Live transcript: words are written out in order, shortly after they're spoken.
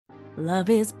Love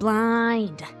is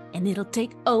blind, and it'll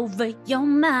take over your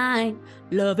mind.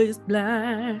 Love is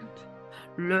blind.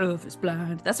 Love is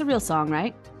blind. That's a real song,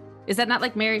 right? Is that not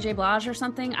like Mary J. Blige or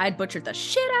something? I'd butchered the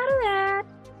shit out of that.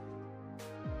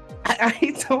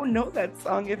 I don't know that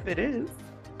song if it is.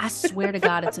 I swear to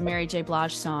God, it's a Mary J.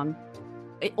 Blige song.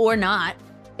 Or not.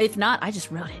 If not, I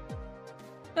just wrote it.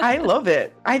 I love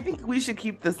it. I think we should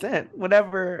keep this in,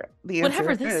 whatever the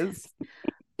answer is.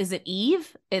 Is it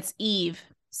Eve? It's Eve.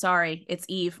 Sorry, it's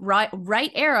Eve.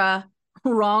 Right era,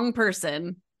 wrong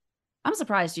person. I'm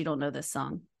surprised you don't know this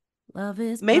song. Love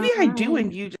is Maybe blind. I do,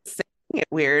 and you just sing it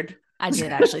weird. I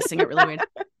did actually sing it really weird.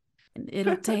 And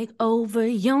it'll take over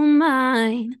your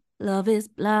mind. Love is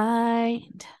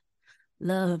blind.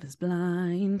 Love is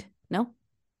blind. No?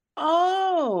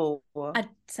 Oh. I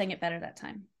sang it better that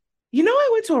time. You know, I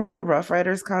went to a Rough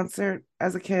Riders concert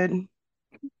as a kid.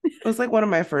 It was like one of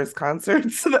my first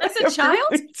concerts. As a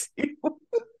child?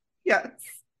 Yes.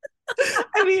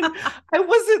 I mean, I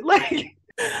wasn't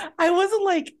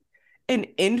like an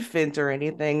infant or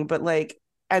anything, but like,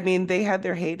 I mean, they had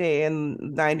their heyday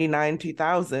in 99,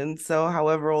 2000. So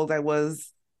however old I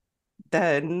was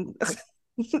then,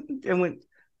 I went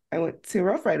to a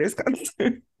Rough Riders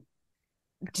concert.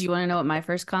 Do you want to know what my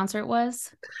first concert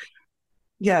was?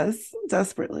 Yes,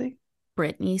 desperately.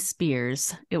 Britney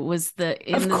Spears. It was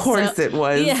Of course it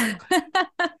was. Yeah. Of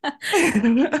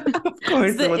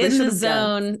course it was. In the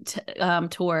Zone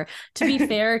tour. To be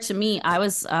fair to me, I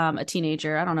was a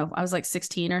teenager. I don't know. I was like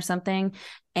 16 or something.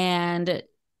 And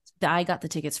I got the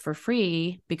tickets for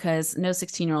free because no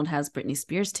 16-year-old has Britney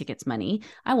Spears tickets money.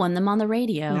 I won them on the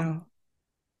radio. No.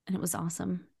 And it was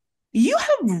awesome. You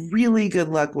have really good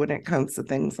luck when it comes to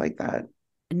things like that.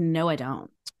 No, I don't.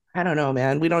 I don't know,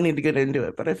 man. We don't need to get into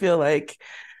it, but I feel like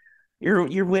you're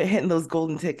hitting those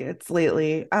golden tickets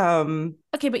lately.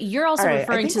 Okay, but you're also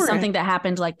referring to something that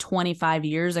happened like 25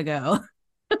 years ago.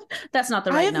 That's not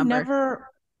the right number.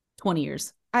 20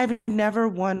 years. I've never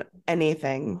won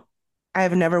anything. I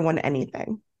have never won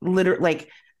anything. Literally, like,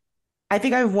 I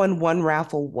think I've won one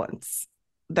raffle once.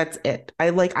 That's it.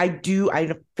 I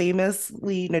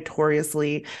famously,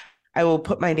 notoriously, I will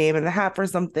put my name in the hat for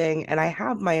something, and I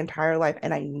have my entire life,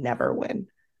 and I never win,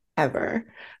 ever.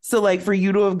 So, like, for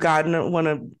you to have gotten one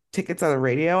of tickets on the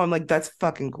radio, I'm like, that's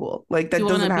fucking cool. Like, that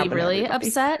doesn't happen. Do you want to be really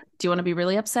upset? Do you want to be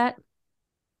really upset?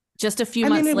 Just a few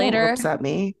months it later, won't upset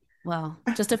me. Well,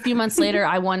 just a few months later,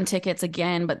 I won tickets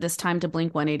again, but this time to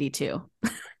Blink 182.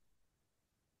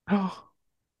 Oh,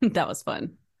 that was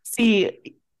fun.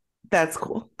 See, that's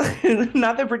cool.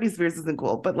 Not that Britney Spears isn't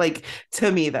cool, but like,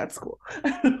 to me, that's cool.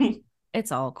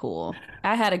 It's all cool.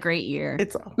 I had a great year.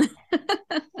 It's all.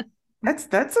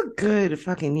 That's a good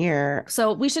fucking year.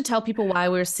 So we should tell people why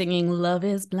we're singing "Love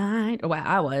Is Blind," or why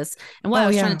I was, and why I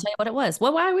was trying to tell you what it was.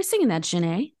 Well, why are we singing that,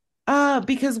 Janae?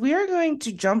 Because we are going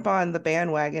to jump on the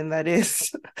bandwagon that is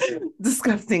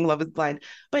discussing Love Is Blind.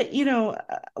 But you know,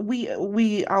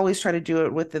 we always try to do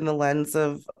it within the lens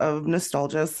of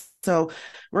nostalgia. So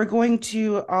we're going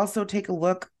to also take a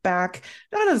look back,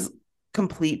 not as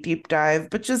complete deep dive,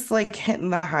 but just like hitting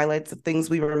the highlights of things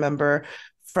we remember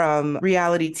from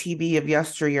reality TV of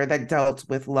yesteryear that dealt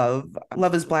with love.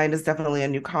 Love Is Blind is definitely a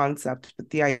new concept, but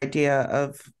the idea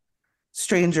of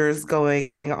strangers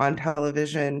going on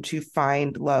television to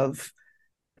find love,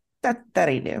 that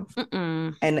ain't new.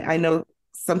 And I know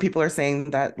some people are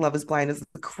saying that Love Is Blind is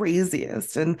the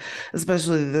craziest, and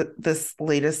especially this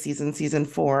latest season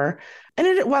 4.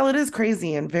 And while it is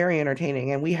crazy and very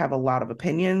entertaining, and we have a lot of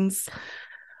opinions,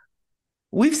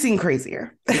 we've seen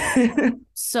crazier.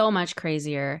 So much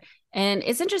crazier. And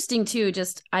it's interesting too,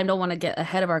 just, I don't want to get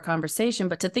ahead of our conversation,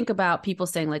 but to think about people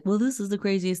saying like, well, this is the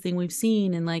craziest thing we've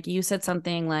seen. And like, you said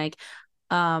something like,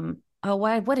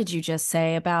 what did you just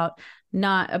say about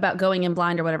going in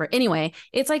blind or whatever? Anyway,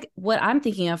 it's like what I'm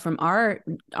thinking of from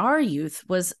our youth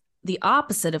was the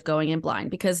opposite of going in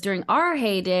blind, because during our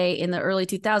heyday in the early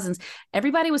 2000s,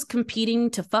 everybody was competing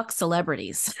to fuck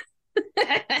celebrities.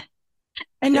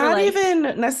 And not even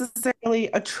necessarily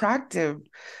attractive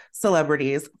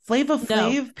celebrities. Flava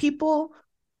Flav people.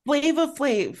 Flava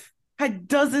Flav had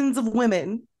dozens of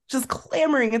women just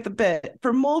clamoring at the bit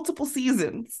for multiple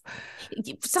seasons.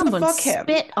 Someone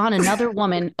spit on another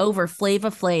woman over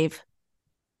Flava Flav.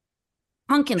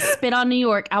 Pumpkin spit on New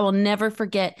York. I will never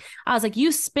forget. I was like,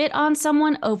 you spit on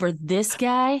someone over this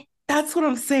guy? That's what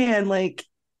I'm saying. Like,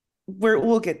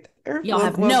 we'll get there. Y'all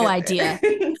have no idea.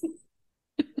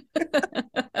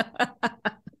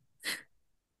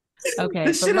 Okay,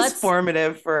 this shit is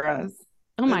formative for us.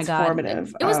 Oh my God.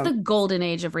 Formative. It was the golden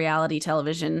age of reality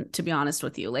television, to be honest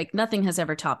with you. Like, nothing has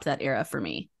ever topped that era for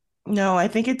me. No, I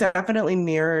think it definitely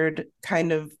mirrored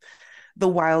kind of the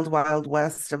wild, wild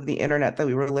west of the internet that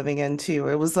we were living in too.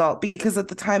 It was all because at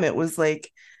the time it was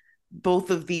like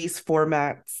both of these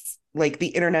formats, like the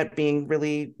internet being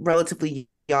really relatively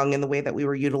young in the way that we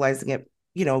were utilizing it,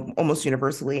 almost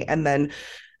universally, and then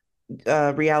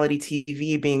reality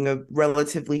TV being a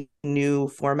relatively new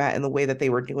format in the way that they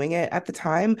were doing it at the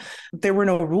time. There were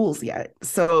no rules yet.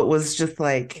 So it was just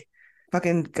like,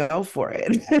 fucking go for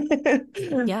it.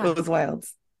 Yeah. It was wild.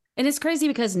 And it's crazy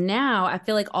because now I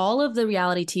feel like all of the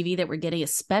reality TV that we're getting,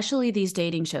 especially these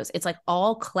dating shows, it's like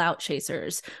all clout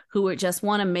chasers who would just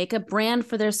want to make a brand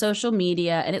for their social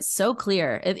media. And it's so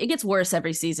clear. It gets worse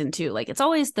every season too. Like it's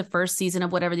always the first season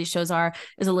of whatever these shows are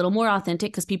is a little more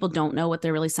authentic because people don't know what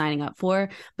they're really signing up for.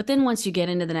 But then once you get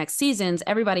into the next seasons,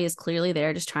 everybody is clearly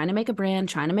there just trying to make a brand,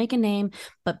 trying to make a name.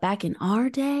 But back in our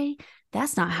day,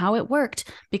 that's not how it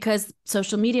worked because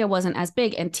social media wasn't as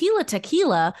big. And Tila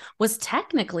Tequila was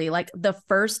technically like the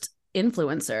first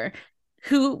influencer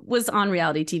who was on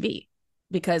reality TV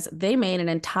because they made an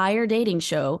entire dating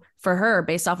show for her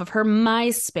based off of her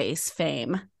MySpace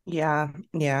fame. Yeah,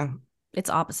 yeah. It's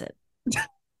opposite.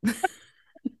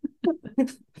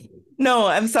 No,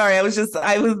 I'm sorry. I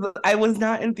was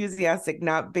not enthusiastic,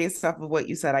 not based off of what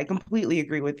you said. I completely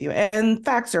agree with you. And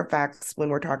facts are facts when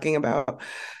we're talking about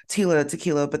Tila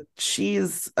Tequila, but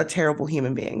she's a terrible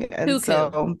human being. And Cuckoo,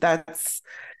 so that's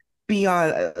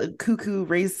beyond cuckoo,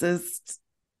 racist,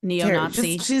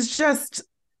 neo-Nazi. she's just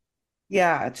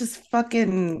yeah, just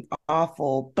fucking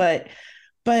awful. But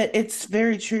it's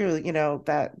very true,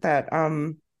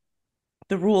 that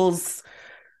the rules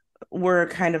were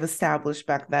kind of established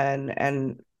back then,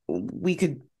 and we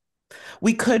could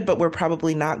but we're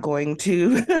probably not going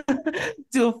to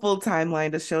do a full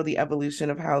timeline to show the evolution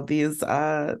of how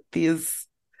these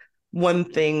one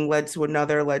thing led to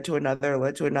another, led to another,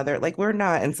 led to another. Like we're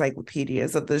not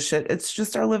encyclopedias of this shit. It's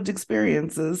just our lived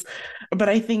experiences. But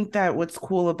I think that what's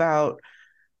cool about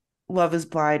Love is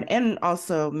Blind and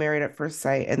also Married at First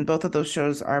Sight, and both of those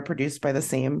shows are produced Mm.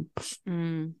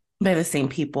 by the same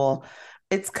people.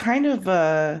 It's kind of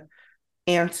a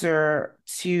answer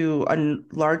to a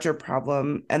larger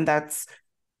problem, and that's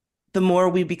the more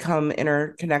we become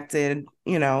interconnected,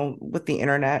 with the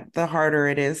internet, the harder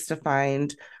it is to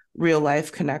find real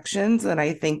life connections. And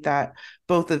I think that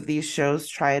both of these shows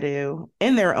try to,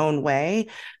 in their own way,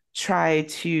 try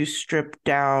to strip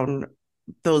down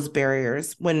those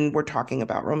barriers when we're talking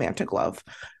about romantic love,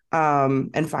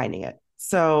 and finding it.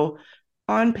 So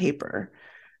on paper,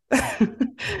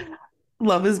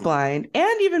 Love is Blind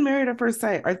and even Married at First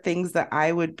Sight are things that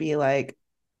I would be like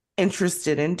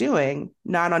interested in doing,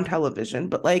 not on television,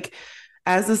 but like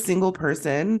as a single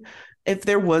person, if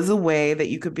there was a way that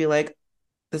you could be like,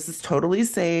 this is totally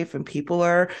safe and people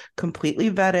are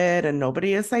completely vetted and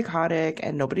nobody is psychotic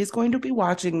and nobody's going to be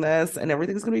watching this and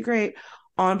everything's going to be great,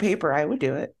 on paper, I would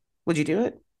do it. Would you do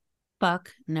it?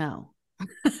 Fuck no.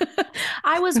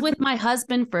 I was with my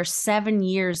husband for 7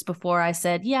 years before I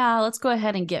said, yeah, let's go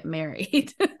ahead and get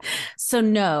married. So,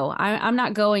 no, I'm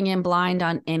not going in blind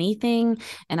on anything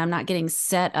and I'm not getting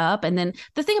set up. And then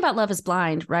the thing about Love is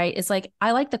Blind, right? It's like,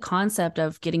 I like the concept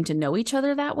of getting to know each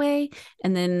other that way.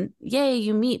 And then, yay,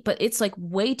 you meet, but it's like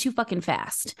way too fucking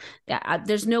fast.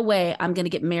 There's no way I'm going to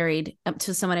get married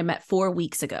to someone I met 4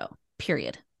 weeks ago,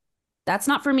 period. That's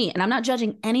not for me. And I'm not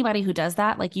judging anybody who does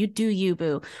that. Like you do you,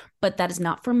 boo. But that is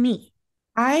not for me.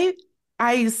 I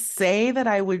I say that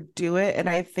I would do it, and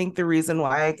I think the reason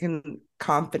why I can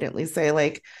confidently say,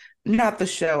 like, not the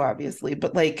show, obviously,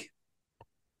 but like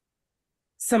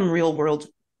some real world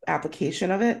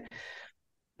application of it.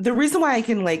 The reason why I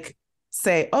can like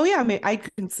say, oh yeah, I mean, I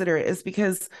consider it is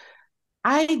because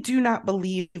I do not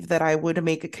believe that I would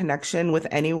make a connection with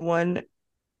anyone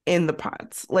in the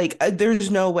pods. Like,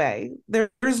 there's no way.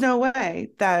 There's no way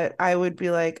that I would be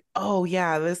like, oh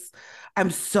yeah, I'm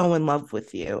so in love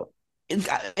with you.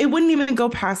 It wouldn't even go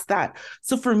past that.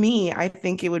 So for me, I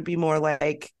think it would be more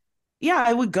like, yeah,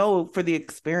 I would go for the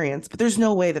experience, but there's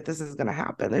no way that this is going to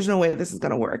happen. There's no way this is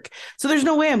going to work. So there's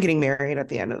no way I'm getting married at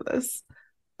the end of this,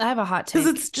 I have a hot because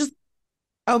take. it's just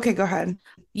okay. Go ahead.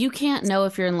 You can't know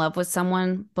if you're in love with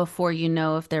someone before you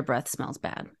know if their breath smells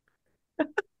bad.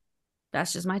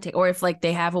 That's just my take. Or if like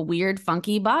they have a weird,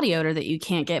 funky body odor that you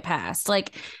can't get past.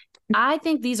 Like, I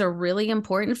think these are really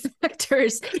important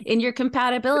factors in your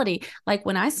compatibility. Like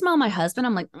when I smell my husband,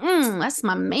 I'm like, that's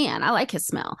my man. I like his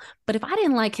smell. But if I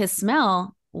didn't like his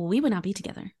smell, we would not be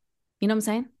together. You know what I'm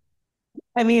saying?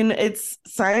 I mean, it's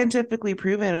scientifically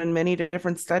proven in many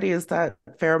different studies that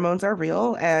pheromones are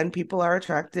real and people are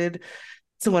attracted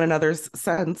to one another's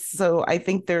scents. So I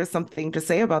think there's something to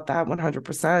say about that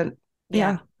 100%. Yeah.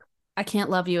 Yeah. I can't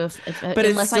love you if But it's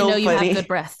unless I know still you have good funny.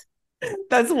 breath.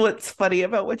 That's what's funny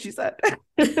about what you said.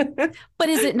 But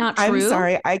is it not I'm true?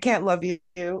 sorry, I can't love you.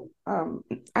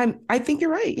 I think you're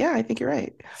right. Yeah, I think you're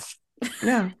right.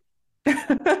 Yeah.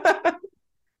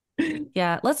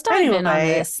 Yeah, let's dive in on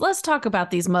Anyway, this. Let's talk about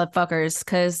these motherfuckers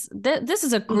because this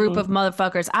is a group of mhm.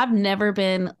 motherfuckers. I've never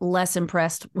been less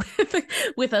impressed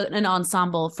with an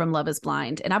ensemble from Love is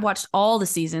Blind. And I've watched all the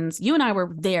seasons. You and I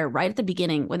were there right at the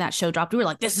beginning when that show dropped. We were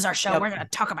like, this is our show. We're Yep. going to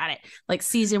talk about it. Like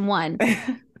season one.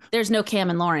 There's no Cam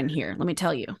and Lauren here, let me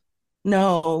tell you.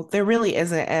 No, there really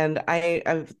isn't.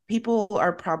 And people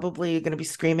are probably going to be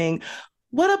screaming,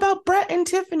 "What about Brett and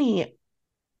Tiffany?"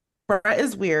 Brett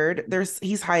is weird.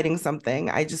 He's hiding something.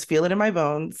 I just feel it in my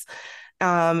bones.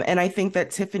 And I think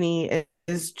that Tiffany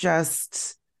is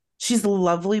just she's a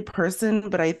lovely person,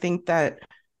 but I think that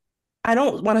I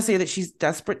don't want to say that she's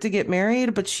desperate to get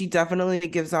married, but she definitely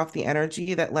gives off the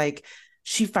energy that like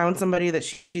she found somebody that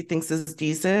she thinks is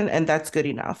decent and that's good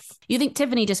enough. You think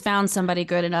Tiffany just found somebody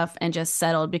good enough and just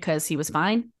settled because he was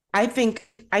fine? I think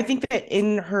that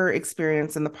in her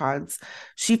experience in the pods,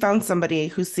 she found somebody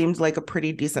who seemed like a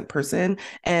pretty decent person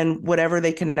and whatever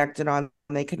they connected on,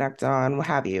 what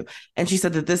have you. And she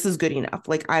said that this is good enough.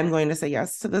 Like I'm going to say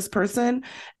yes to this person.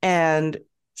 And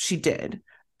she did.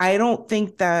 I don't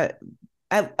think that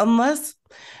unless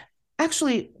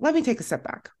actually, let me take a step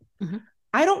back. Mm-hmm.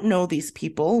 I don't know these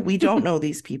people. We don't know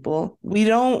these people. We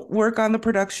don't work on the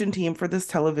production team for this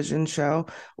television show.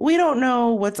 We don't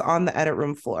know what's on the edit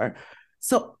room floor.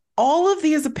 So all of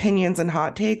these opinions and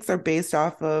hot takes are based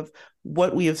off of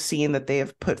what we have seen that they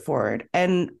have put forward.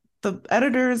 And the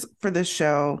editors for this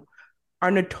show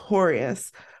are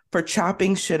notorious for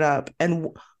chopping shit up. And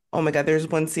oh my God, there's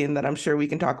one scene that I'm sure we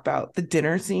can talk about, the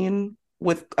dinner scene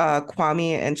with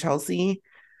Kwame and Chelsea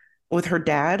with her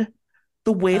dad,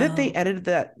 the way that they Oh. edited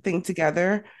that thing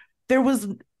together, there was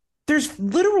there's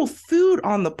literal food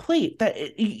on the plate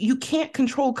that you can't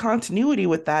control continuity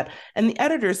with that. And the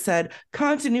editor said,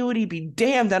 continuity be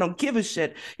damned, I don't give a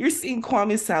shit. You're seeing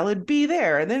Kwame's salad be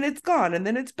there, and then it's gone, and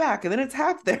then it's back, and then it's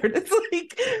half there. It's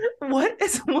like, what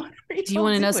are Do you y'all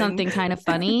want to know doing? something kind of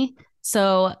funny?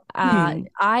 So Hmm.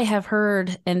 I have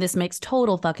heard, and this makes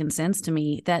total fucking sense to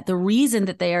me, that the reason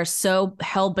that they are so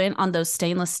hell bent on those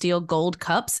stainless steel gold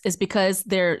cups is because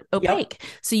they're Yep. opaque.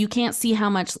 So you can't see how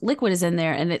much liquid is in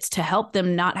there. And it's to help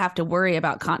them not have to worry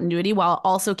about continuity while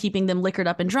also keeping them liquored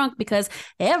up and drunk because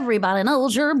everybody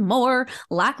knows you're more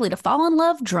likely to fall in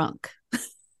love drunk.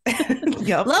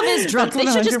 Yep. Love is drunk. That's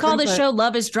They should just call this 100%. show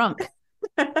Love is Drunk.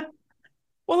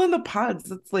 Well, in the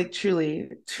pods, it's like truly,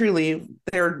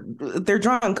 they're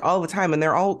drunk all the time and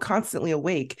they're all constantly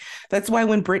awake. That's why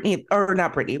when Brittany, or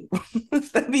not Brittany,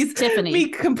 these me Tiffany.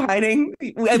 combining,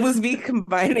 it was me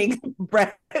combining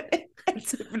Brett and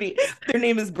Tiffany. Their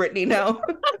name is Brittany now.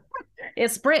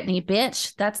 It's Brittany,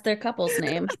 bitch. That's their couple's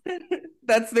name.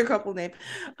 That's their couple name.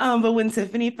 But when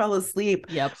Tiffany fell asleep,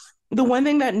 Yep. the one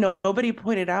thing that nobody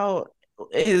pointed out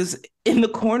is in the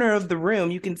corner of the room,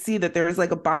 you can see that there's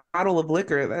like a bottle of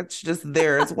liquor that's just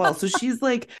there as well. So she's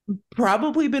like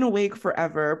probably been awake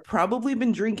forever, probably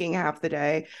been drinking half the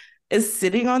day, is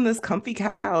sitting on this comfy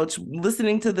couch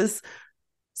listening to this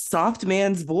soft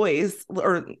man's voice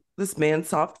or this man's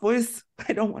soft voice.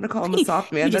 I don't want to call him a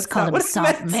soft You man. just That's called not him a what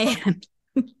I soft meant.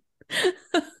 man.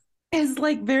 His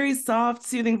like very soft,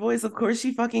 soothing voice. Of course,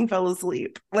 she fucking fell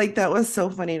asleep. Like that was so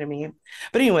funny to me.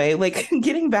 But anyway, like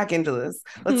getting back into this,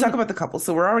 let's talk about the couple.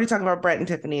 So we're already talking about Brett and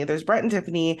Tiffany. There's Brett and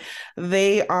Tiffany.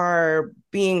 They are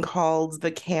being called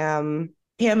the Cam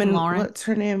and Lauren. what's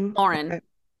her name? Lauren.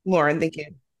 Lauren. Thank you.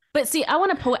 But see, I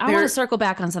want to They're circle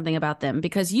back on something about them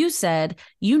because you said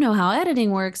you know how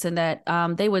editing works and that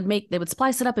they would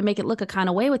splice it up and make it look a kind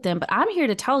of way with them. But I'm here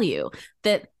to tell you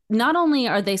that not only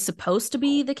are they supposed to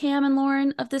be the Cam and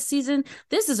Lauren of this season,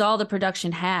 this is all the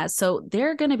production has. So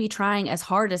they're going to be trying as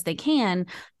hard as they can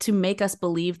to make us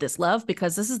believe this love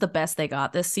because this is the best they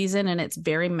got this season and it's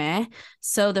very meh.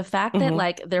 So the fact that mhm.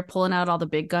 like they're pulling out all the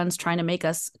big guns trying to make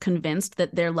us convinced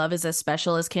that their love is as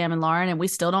special as Cam and Lauren and we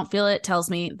still don't feel it tells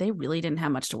me they really didn't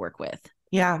have much to work with.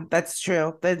 Yeah, that's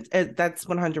true. That's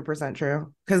 100%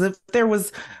 true. Because if there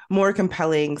was more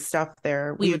compelling stuff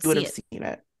there, We we would would see have it. seen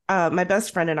it. My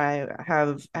best friend and I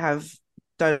have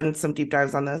done some deep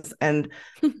dives on this, and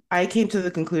I came to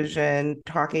the conclusion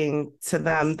talking to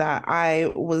them that I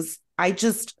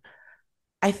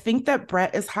think that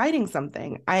Brett is hiding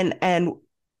something, and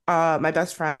my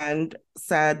best friend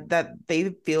said that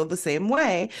they feel the same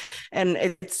way, and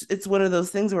it's one of those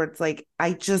things where it's like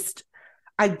I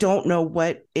don't know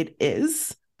what it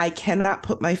is. I cannot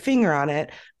put my finger on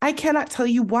it. I cannot tell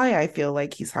you why I feel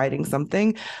like he's hiding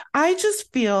something. I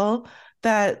just feel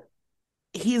that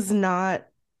he's not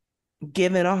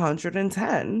given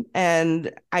 110.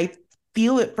 And I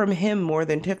feel it from him more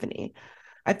than Tiffany.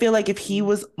 I feel like if he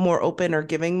was more open or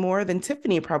giving more, then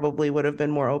Tiffany probably would have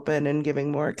been more open and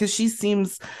giving more because she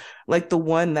seems like the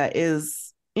one that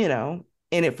is, in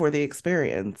it for the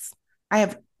experience. I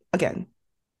have, again,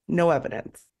 no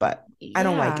evidence, but I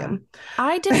don't like Yeah. him.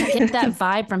 I didn't get that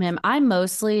vibe from him. I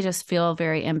mostly just feel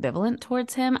very ambivalent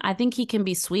towards him. I think he can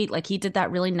be sweet. Like he did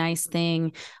that really nice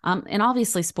thing. And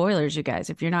obviously spoilers, you guys.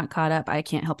 If you're not caught up, I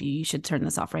can't help you. You should turn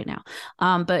this off right now.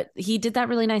 But he did that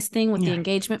really nice thing with the Yeah.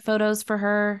 engagement photos for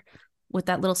her, with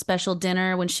that little special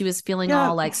dinner when she was feeling all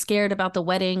Yeah. like scared about the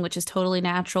wedding, which is totally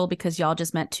natural because y'all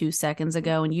just met 2 seconds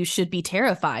ago and you should be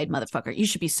terrified, motherfucker. You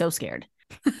should be so scared.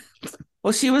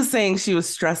 Well, she was saying she was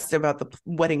stressed about the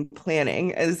wedding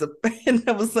planning and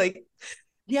I was like,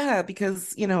 yeah,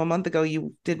 because, a month ago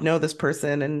you did know this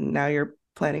person and now you're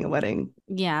planning a wedding.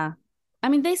 Yeah. I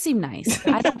mean, they seem nice.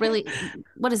 I don't really,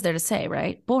 what is there to say,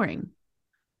 right? Boring.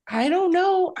 I don't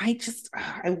know. I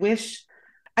wish,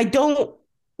 I don't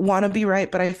want to be right,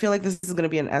 but I feel like this is going to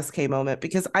be an SK moment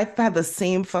because I've had the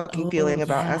same fucking Oh, feeling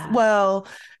about yeah. well,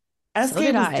 So SK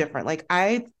did was I. different. Like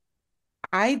I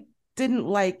didn't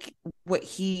like what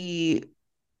he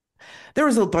there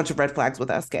was a bunch of red flags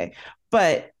with SK,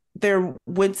 but there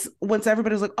once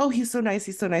everybody was like, "Oh, he's so nice,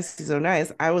 he's so nice, he's so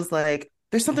nice," I was like,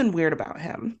 "There's something weird about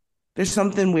him. There's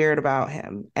something weird about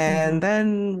him." And Mhm.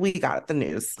 then we got the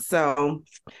news. So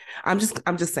I'm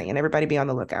just saying, everybody be on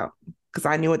the lookout because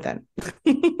I knew it then.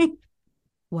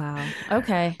 Wow.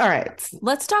 Okay. All right.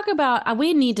 Let's talk about,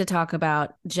 we need to talk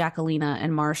about Jacquelina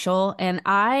and Marshall. And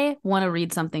I want to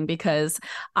read something because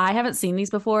I haven't seen these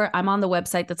before. I'm on the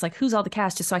website that's like, who's all the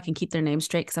cast, just so I can keep their names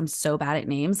straight because I'm so bad at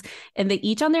names. And they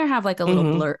each on there have like a little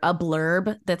Mm-hmm. a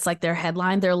blurb that's like their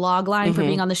headline, their log line for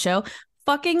being Mm-hmm. on the show.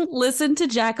 Fucking listen to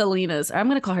Jacquelina's. I'm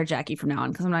going to call her Jackie from now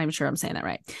on because I'm not even sure I'm saying that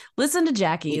right. Listen to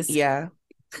Jackie's. Yeah.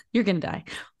 You're going to die.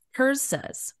 Hers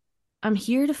says, I'm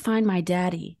here to find my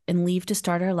daddy and leave to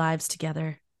start our lives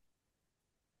together.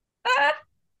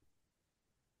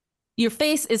 Your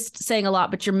face is saying a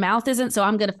lot, but your mouth isn't. So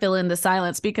I'm going to fill in the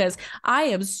silence because I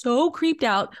am so creeped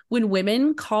out when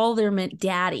women call their men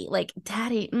daddy, like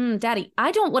daddy, daddy.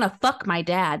 I don't want to fuck my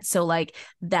dad. So, like,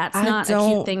 that's I not a cute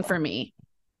don't thing for me.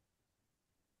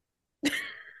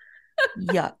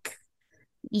 yuck.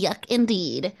 Yuck,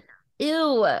 indeed.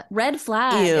 Ew, red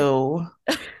flag. Ew.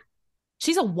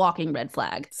 She's a walking red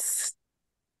flag.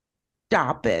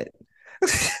 Stop it.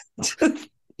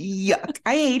 Yuck.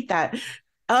 I hate that.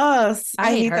 I I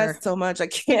hate hate her. that so much. I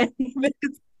can't even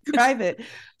describe it.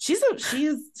 She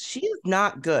is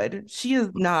not good. She is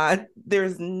not.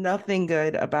 There's nothing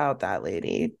good about that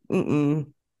lady.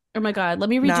 Mm-mm, Oh my God, let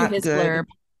me read you not his blurb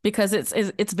good. because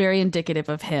it's very indicative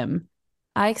of him.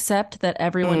 I accept that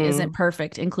everyone isn't Mm.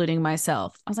 perfect, including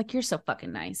myself. I was like, you're so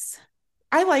fucking nice.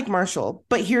 I like Marshall,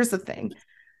 but here's the thing.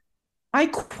 I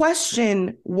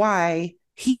question why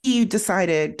he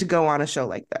decided to go on a show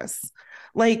like this.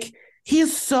 Like,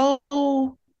 he's so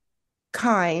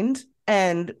kind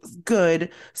and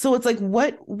good. So it's like,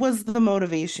 what was the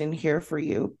motivation here for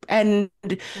you? And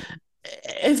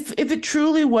if it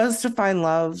truly was to find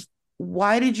love,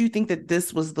 why did you think that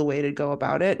this was the way to go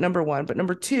about it? Number one. But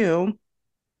number two,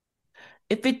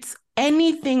 if it's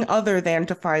anything other than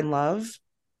to find love,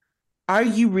 are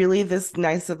you really this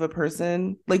nice of a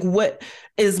person? Like, what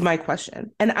is my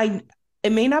question? And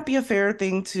it may not be a fair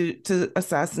thing to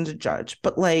assess and to judge,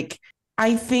 but like,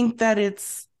 I think that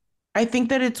it's, I think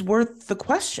that it's worth the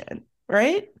question,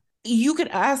 right? You could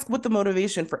ask what the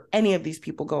motivation for any of these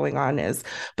people going on is,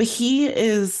 but he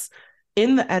is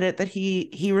in the edit that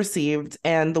he received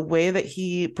and the way that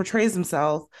he portrays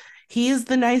himself. He is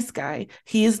the nice guy.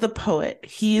 He is the poet.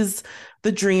 He's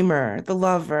the dreamer, the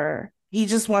lover. He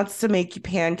just wants to make you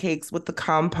pancakes with the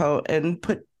compote and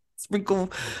sprinkle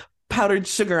powdered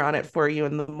sugar on it for you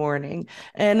in the morning.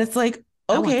 And it's like,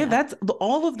 I want okay, that. that's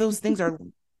all of those things are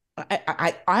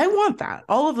I want that.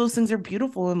 All of those things are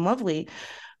beautiful and lovely.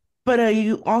 But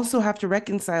you also have to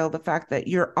reconcile the fact that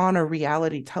you're on a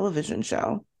reality television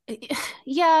show.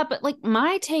 Yeah, but like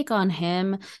my take on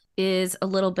him is a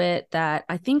little bit that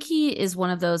I think he is one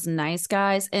of those nice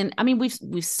guys. And I mean,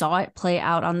 we saw it play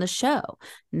out on the show.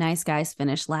 Nice guys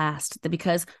finish last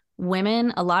because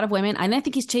women, a lot of women, and I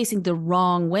think he's chasing the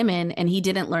wrong women and he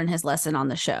didn't learn his lesson on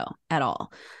the show at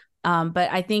all. But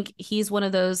I think he's one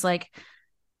of those like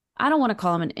I don't want to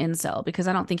call him an incel because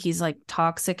I don't think he's like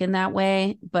toxic in that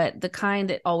way, but the kind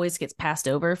that always gets passed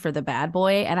over for the bad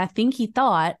boy. And I think he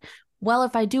thought well,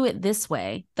 if I do it this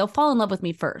way, they'll fall in love with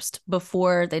me first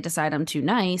before they decide I'm too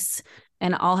nice.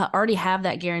 And I'll already have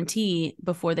that guarantee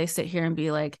before they sit here and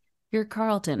be like, you're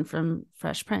Carlton from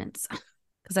Fresh Prince.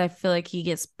 Because I feel like he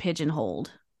gets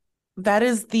pigeonholed. That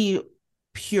is the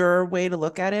pure way to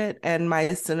look at it. And my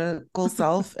cynical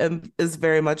self is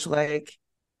very much like,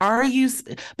 are you,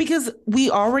 because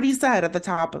we already said at the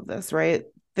top of this, right?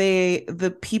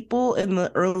 The people in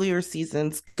the earlier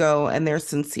seasons go and they're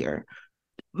sincere.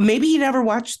 Maybe he never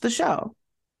watched the show.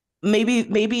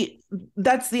 Maybe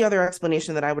that's the other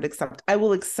explanation that I would accept. I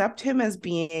will accept him as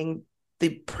being the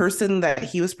person that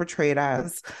he was portrayed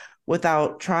as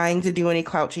without trying to do any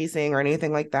clout chasing or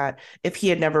anything like that. If he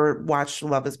had never watched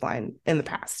Love is Blind in the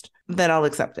past, then I'll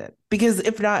accept it. Because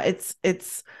if not,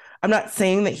 it's I'm not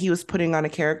saying that he was putting on a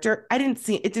character.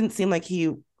 It didn't seem like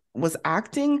he was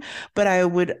acting, but I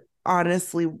would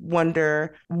honestly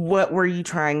wonder, what were you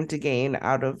trying to gain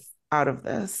out of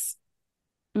this?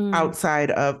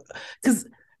 Outside of, because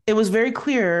it was very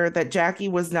clear that Jackie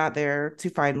was not there to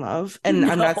find love. And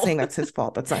I'm not saying that's his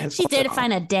fault. That's not his She's fault there at to all.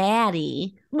 find a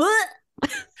daddy. Ugh,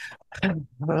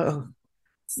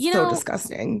 You so know,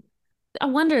 disgusting. I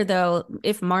wonder though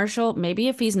if Marshall, maybe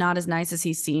if he's not as nice as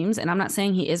he seems, and I'm not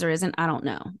saying he is or isn't, I don't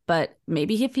know, but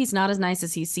maybe if he's not as nice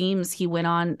as he seems, he went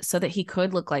on so that he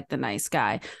could look like the nice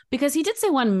guy. Because he did say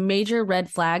one major red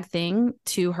flag thing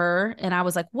to her, and I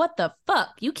was like, what the fuck?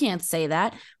 You can't say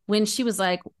that. When she was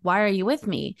like, why are you with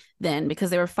me then? Because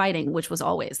they were fighting, which was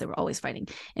always, they were always fighting.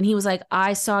 And he was like,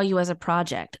 I saw you as a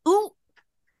project. Ooh.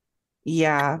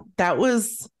 Yeah, that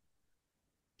was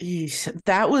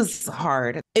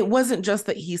hard. It wasn't just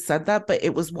that he said that, but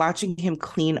it was watching him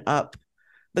clean up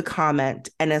the comment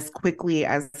and as quickly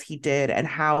as he did, and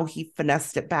how he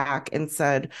finessed it back and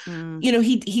said,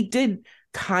 he did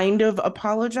kind of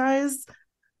apologize.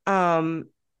 Um,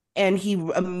 and he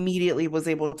immediately was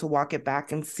able to walk it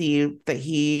back and see that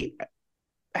he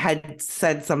had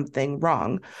said something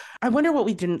wrong. I wonder what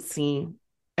we didn't see.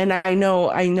 And I know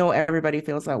everybody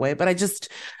feels that way, but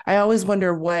I always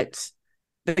wonder what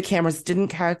the cameras didn't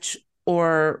catch,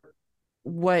 or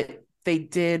what they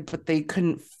did but they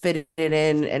couldn't fit it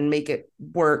in and make it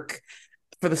work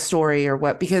for the story, or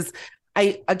what. Because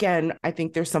I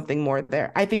think there's something more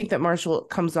there. I think that Marshall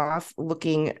comes off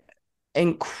looking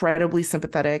incredibly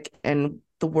sympathetic, and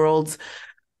the world,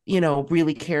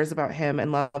 really cares about him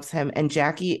and loves him. And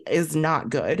Jackie is not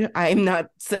good. I'm not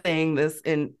saying this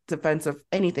in defense of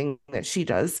anything that she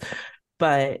does,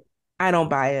 but I don't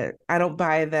buy it. I don't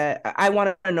buy that. I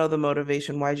want to know the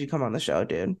motivation. Why'd you come on the show,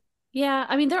 dude? Yeah,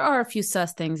 I mean, there are a few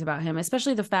sus things about him,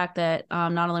 especially the fact that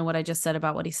not only what I just said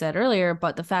about what he said earlier,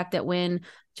 but the fact that when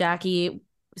Jackie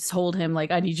told him,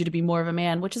 like, I need you to be more of a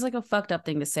man, which is like a fucked up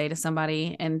thing to say to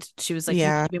somebody. And she was like, you need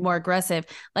Yeah. to be more aggressive.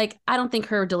 Like, I don't think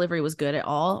her delivery was good at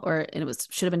all, and it was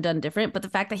should have been done different. But the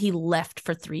fact that he left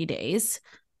for 3 days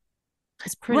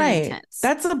is pretty Right. intense.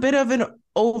 That's a bit of an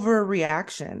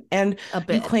overreaction. And A you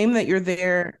bit. claim that you're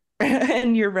there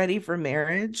and you're ready for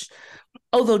marriage.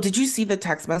 Although, did you see the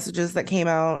text messages that came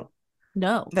out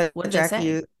No. that What did they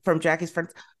say? Jackie's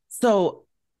friends? So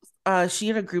she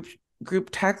had a group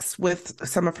text with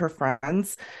some of her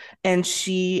friends, and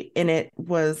she in it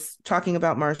was talking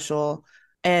about Marshall,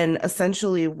 and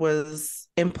essentially was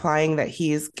implying that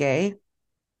he's gay.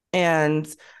 And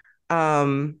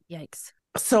Yikes.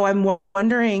 so I'm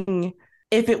wondering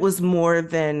if it was more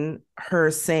than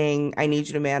her saying, I need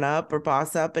you to man up or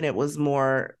boss up, and it was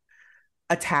more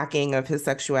attacking of his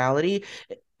sexuality.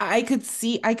 I could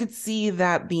see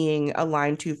that being a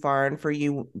line too far, and for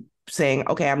you saying,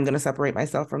 okay, I'm going to separate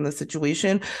myself from the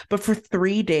situation. But for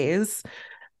 3 days,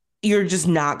 you're just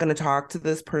not going to talk to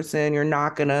this person. You're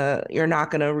not going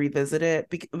to revisit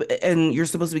it. And you're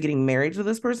supposed to be getting married to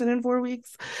this person in 4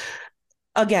 weeks.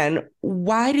 Again,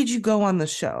 why did you go on the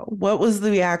show? What was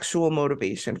the actual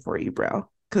motivation for you, bro?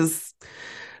 Because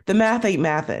the math ain't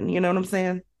mathin'. You know what I'm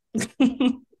saying?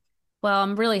 Well,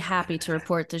 I'm really happy to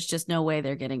report there's just no way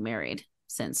they're getting married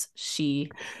since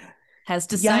she has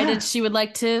decided Yeah. she would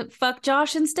like to fuck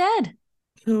Josh instead.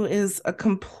 Who is a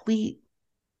complete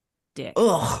Dick.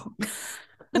 ugh.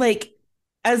 Like,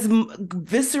 as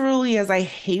viscerally as I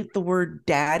hate the word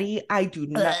daddy, I do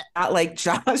not like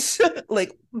Josh.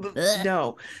 Like, Ugh.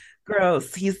 no,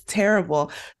 gross. He's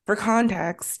terrible. For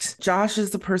context, Josh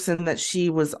is the person that she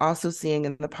was also seeing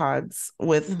in the pods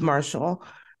with Mhm. Marshall,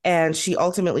 and she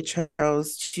ultimately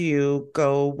chose to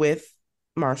go with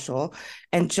Marshall.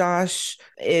 And Josh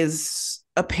is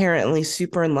apparently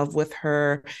super in love with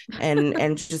her,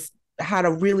 and just had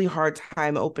a really hard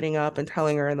time opening up and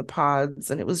telling her in the pods,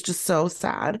 and it was just so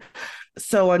sad.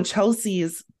 So on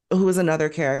Chelsea's who is another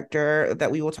character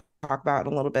that we will talk about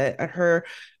in a little bit, at her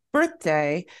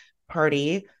birthday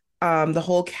party, the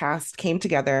whole cast came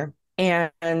together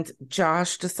and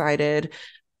Josh decided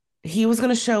he was going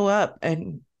to show up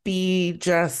and be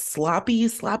just sloppy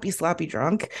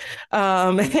drunk.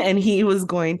 And he was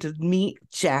going to meet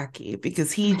Jackie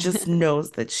because he just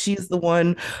knows that she's the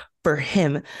one for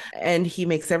him. And he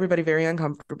makes everybody very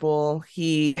uncomfortable.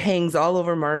 He hangs all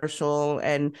over Marshall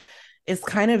and is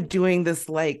kind of doing this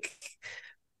like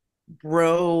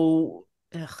bro,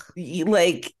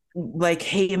 like,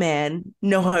 hey man,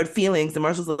 no hard feelings. And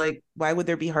Marshall's like, why would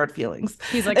there be hard feelings?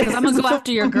 He's like, because I'm gonna go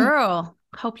after your girl.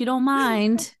 Hope you don't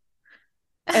mind.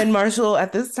 And Marshall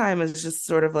at this time is just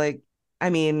sort of like, I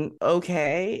mean,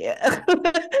 okay.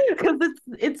 Because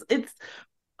it's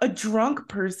a drunk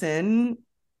person,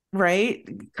 right?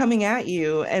 Coming at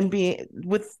you and being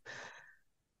with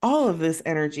all of this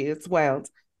energy. It's wild.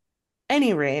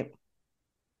 Any rate,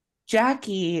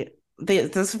 Jackie,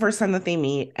 this is the first time that they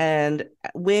meet. And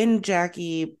when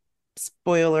Jackie,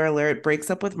 spoiler alert, breaks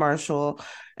up with Marshall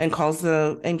and calls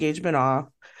the engagement off,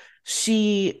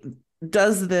 she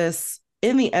does this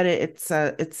in the edit.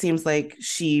 It seems like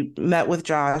she met with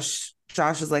Josh.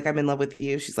 Josh is like, I'm in love with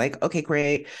you. She's like, okay,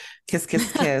 great. Kiss,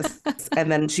 kiss, kiss. And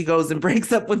then she goes and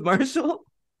breaks up with Marshall.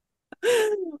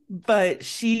 But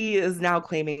she is now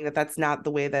claiming that that's not the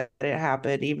way that it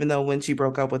happened, even though when she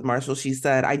broke up with Marshall, she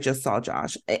said, I just saw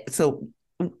Josh. So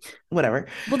whatever.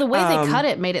 Well, the way they cut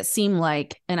it made it seem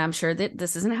like, and I'm sure that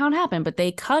this isn't how it happened, but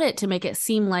they cut it to make it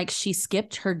seem like she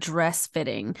skipped her dress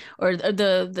fitting, or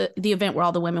the event where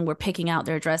all the women were picking out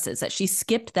their dresses, that she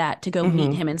skipped that to go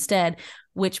meet him instead,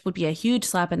 which would be a huge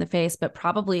slap in the face, but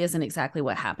probably isn't exactly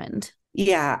what happened.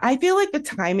 Yeah, I feel like the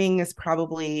timing is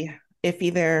probably, if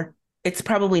either it's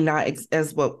probably not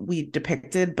as what we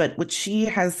depicted, but what she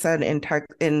has said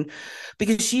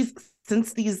because she's,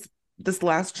 since this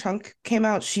last chunk came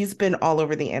out, she's been all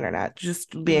over the internet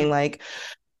just being like,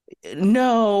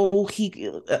 no,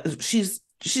 she's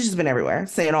just been everywhere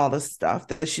saying all this stuff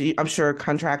that I'm sure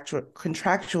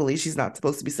contractually she's not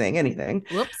supposed to be saying anything.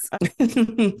 Whoops.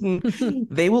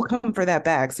 They will come for that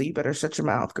bag, so you better shut your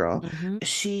mouth, girl.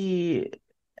 She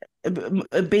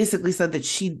basically said that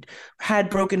she had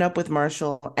broken up with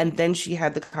Marshall and then she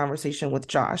had the conversation with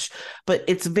Josh. But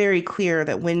it's very clear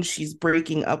that when she's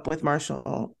breaking up with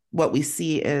Marshall, what we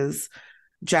see is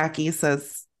Jackie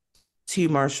says to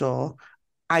Marshall,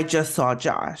 I just saw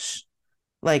Josh.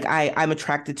 Like, I'm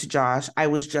attracted to Josh. I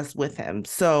was just with him.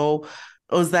 So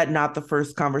was that not the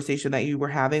first conversation that you were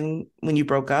having when you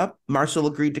broke up? Marshall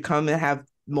agreed to come and have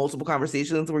multiple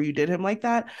conversations where you did him like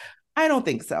that? I don't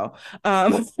think so.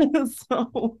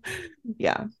 So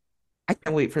yeah, I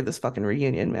can't wait for this fucking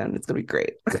reunion, man. It's gonna be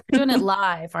great. They're doing it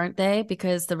live, aren't they?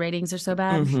 Because the ratings are so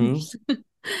bad.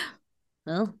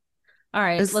 Well, all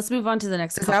right, let's move on to the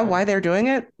next couple. Is that why they're doing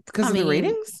it? Because of the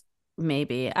ratings?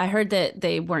 Maybe. I heard that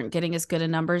they weren't getting as good of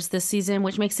numbers this season,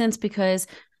 which makes sense because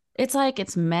it's like,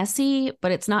 it's messy,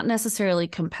 but it's not necessarily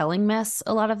compelling mess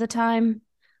a lot of the time.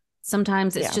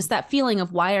 Sometimes it's just that feeling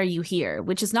of, why are you here?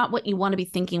 Which is not what you want to be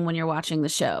thinking when you're watching the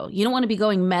show. You don't want to be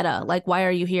going meta, like, why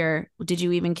are you here? Did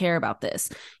you even care about this?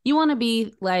 You want to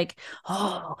be like,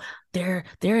 oh, they're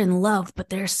in love, but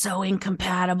they're so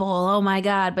incompatible. Oh my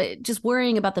God. But just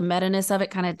worrying about the meta-ness of it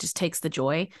kind of just takes the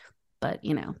joy. But,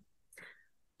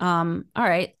 all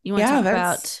right. You want to talk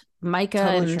about Micah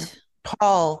and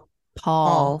Paul.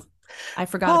 I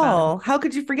forgot about him. How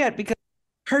could you forget? Because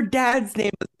her dad's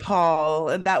name is Paul,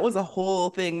 and that was a whole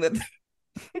thing that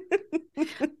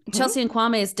Chelsea and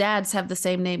Kwame's dads have the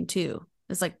same name too.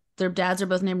 It's like their dads are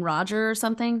both named Roger or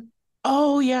something.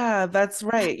 Oh yeah, that's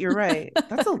right. You're right.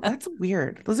 That's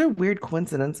weird. Those are weird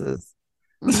coincidences.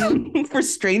 For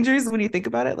strangers, when you think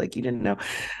about it, like, you didn't know.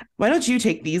 Why don't you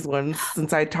take these ones,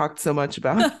 since I talked so much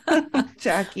about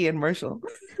Jackie and Marshall?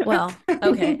 Well,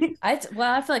 okay. I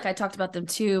feel like I talked about them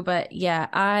too, but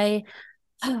yeah,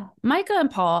 Micah and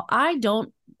Paul, I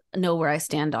don't know where I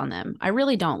stand on them. I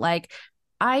really don't. Like,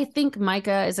 I think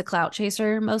Micah is a clout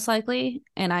chaser, most likely.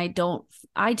 And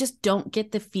I just don't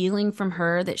get the feeling from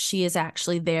her that she is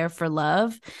actually there for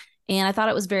love. And I thought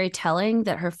it was very telling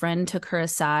that her friend took her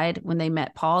aside when they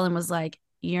met Paul and was like,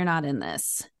 you're not in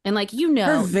this. And like,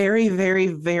 her very, very,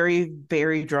 very,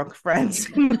 very drunk friends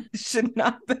should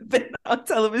not have been on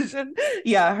television.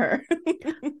 Yeah, her.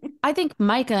 I think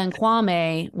Micah and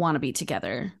Kwame want to be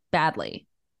together badly.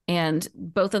 And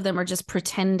both of them are just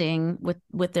pretending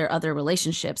with their other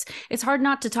relationships. It's hard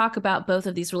not to talk about both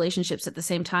of these relationships at the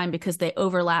same time because they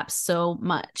overlap so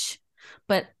much.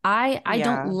 But I don't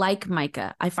Yeah. like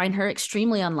Micah. I find her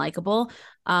extremely unlikable.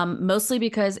 Mostly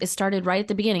because it started right at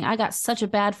the beginning. I got such a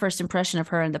bad first impression of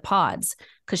her in the pods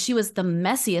because she was the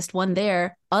messiest one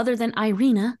there, other than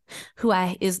Irina, who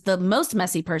I is the most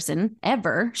messy person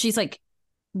ever. She's like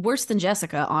worse than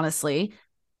Jessica, honestly.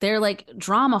 They're like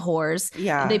drama whores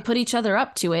and they Yeah. put each other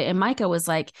up to it. And Micah was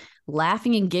like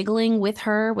laughing and giggling with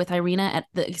her, with Irina, at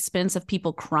the expense of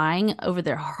people crying over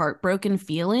their heartbroken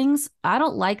feelings. I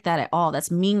don't like that at all. That's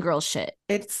mean girl shit.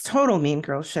 It's total mean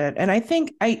girl shit. And I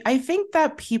think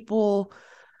that people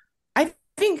I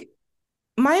think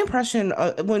my impression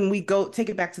when we go take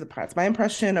it back to the parts, my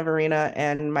impression of Irina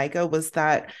and Micah was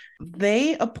that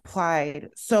they applied.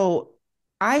 So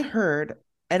I heard,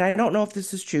 and I don't know if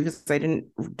this is true because I didn't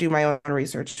do my own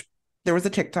research. There was a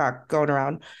TikTok going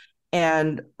around,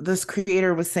 and this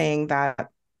creator was saying that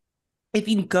if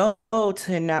you go to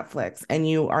Netflix and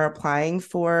you are applying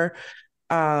for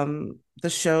the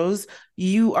shows,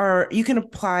 you can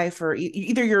apply for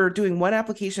either you're doing one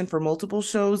application for multiple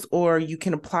shows or you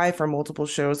can apply for multiple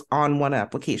shows on one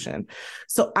application.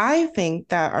 So I think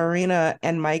that Arena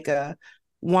and Micah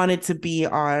wanted to be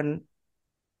on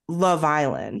Love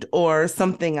Island or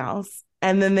something else,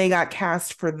 and then they got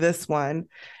cast for this one,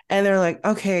 and they're like,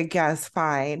 okay, I guess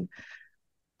fine.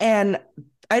 And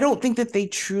I don't think that they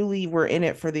truly were in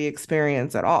it for the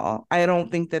experience at all. I don't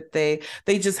think that they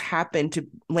just happened to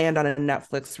land on a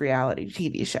Netflix reality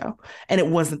TV show and it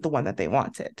wasn't the one that they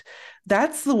wanted.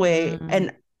 That's the way, Mm.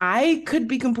 and I could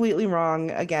be completely wrong.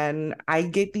 Again, I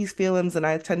get these feelings and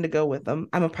I tend to go with them.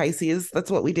 I'm a Pisces. That's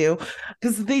what we do.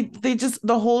 Because they just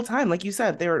the whole time, like you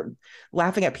said, they're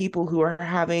laughing at people who are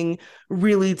having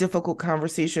really difficult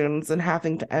conversations and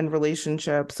having to end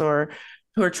relationships, or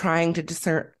who are trying to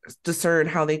discern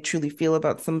how they truly feel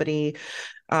about somebody,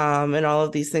 and all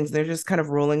of these things. They're just kind of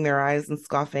rolling their eyes and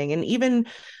scoffing. And even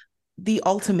the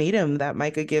ultimatum that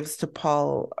Micah gives to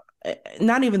Paul,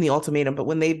 not even the ultimatum, but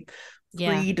when they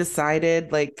Yeah.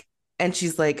 pre-decided, like, and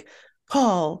she's like,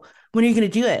 Paul, when are you going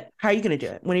to do it? How are you going to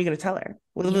do it? When are you going to tell her?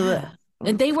 Blah, blah, blah. Yeah.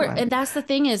 And they Come were, on. and that's the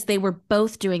thing is they were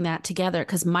both doing that together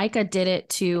because Micah did it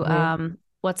to Mhm.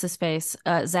 what's his face?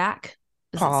 Zach.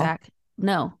 Is it Paul. Zach?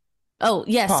 No. Oh,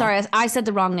 yes, sorry. Paul. I said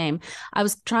the wrong name. I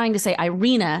was trying to say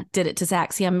Irina did it to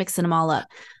Zach. See, I'm mixing them all up.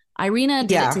 Irina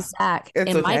did it to Yeah, Zach it's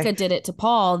and okay. Micah did it to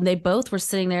Paul. And they both were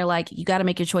sitting there like, you got to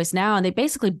make your choice now. And they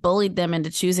basically bullied them into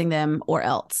choosing them or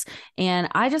else. And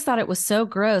I just thought it was so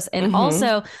gross. And Hmm.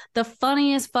 also, the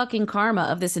funniest fucking karma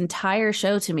of this entire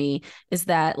show to me is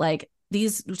that, like,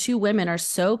 these two women are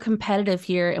so competitive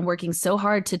here and working so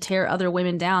hard to tear other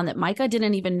women down that Micah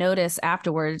didn't even notice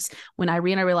afterwards when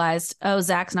Irina realized, oh,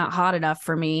 Zach's not hot enough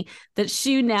for me, that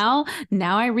she now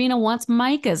Irina wants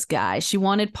Micah's guy. She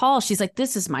wanted Paul. She's like,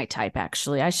 this is my type,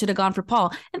 actually. I should have gone for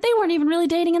Paul. And they weren't even really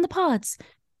dating in the pods.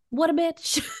 What a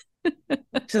bitch.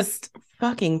 Just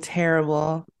fucking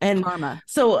terrible. And Karma.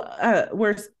 so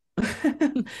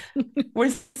we're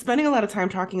spending a lot of time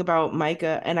talking about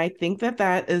Micah, and I think that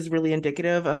that is really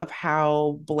indicative of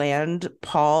how bland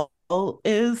Paul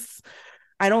is.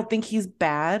 I don't think he's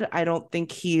bad. I don't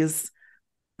think he's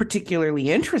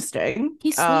particularly interesting.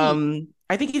 He's sweet.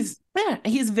 I think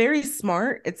he's very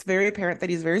smart. It's very apparent that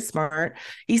he's very smart.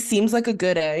 He seems like a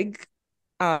good egg.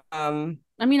 Um,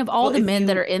 I mean, of all but the if men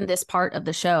that are you in this part of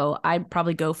the show, I'd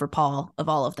probably go for Paul of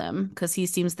all of them because he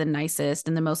seems the nicest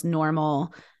and the most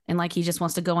normal. And like he just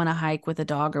wants to go on a hike with a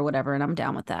dog or whatever. And I'm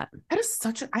down with that. That is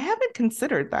such a, I haven't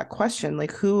considered that question.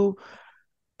 Like, who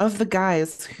of the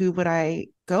guys, who would I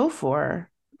go for?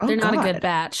 Oh They're not a good God.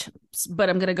 batch, but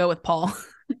I'm going to go with Paul.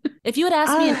 If you had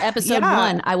asked me in episode Yeah.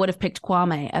 one, I would have picked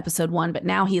Kwame episode one, but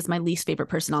now he is my least favorite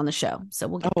person on the show. So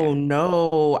we'll get Oh there.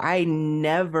 no, I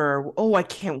never. Oh, I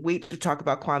can't wait to talk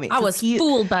about Kwame I because was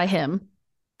fooled by him.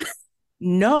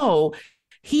 no,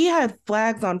 he had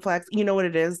flags on flags. You know what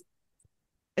it is?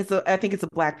 I think it's a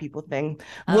black people thing.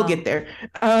 We'll Oh, get there.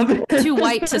 Um, too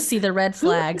white to see the red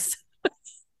flags.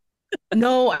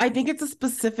 No, I think it's a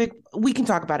specific. We can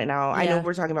talk about it now. I know Yeah.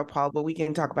 we're talking about Paul, but we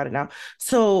can talk about it now.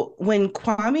 So when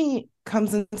Kwame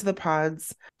comes into the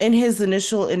pods, in his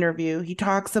initial interview, he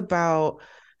talks about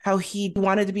how he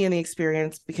wanted to be in the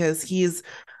experience because he's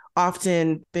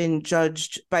often been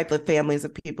judged by the families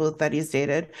of people that he's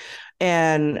dated.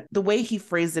 And the way he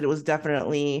phrased it, it was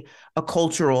definitely a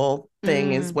cultural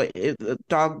thing, is Mm. what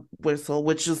dog whistle,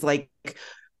 which is like,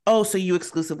 oh, so you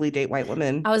exclusively date white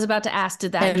women. I was about to ask,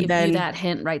 did that And give you then, that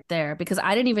hint right there? Because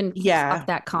I didn't even clock yeah,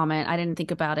 that comment. I didn't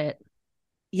think about it.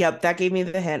 yep, that gave me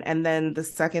the hint. And then the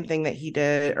second thing that he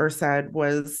did or said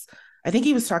was, I think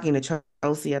he was talking to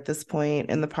Chelsea at this point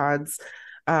in the pods.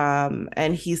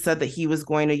 And he said that he was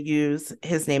going to use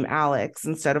his name Alex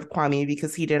instead of Kwame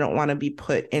because he didn't want to be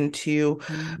put into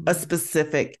a Mm.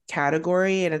 specific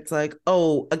category. And it's like,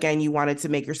 oh, again, you wanted to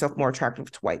make yourself more attractive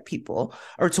to white people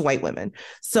or to white women.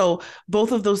 So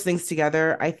both of those things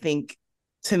together, I think,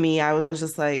 to me, I was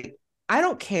just like, I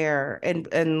don't care. And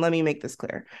let me make this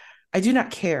clear. I do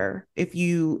not care if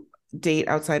you date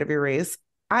outside of your race.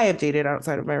 I have dated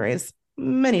outside of my race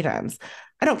many times.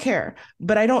 I don't care,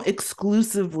 but I don't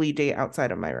exclusively date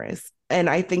outside of my race. And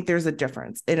I think there's a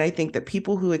difference. And I think that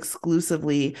people who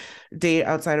exclusively date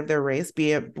outside of their race,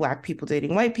 be it Black people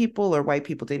dating white people or white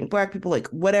people dating Black people, like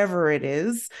whatever it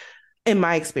is, in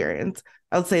my experience,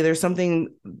 I would say there's something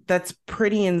that's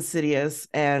pretty insidious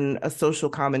and a social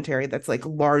commentary that's like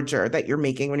larger that you're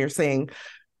making when you're saying,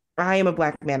 I am a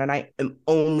Black man and I am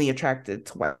only attracted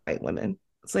to white women.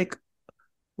 It's like,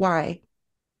 why?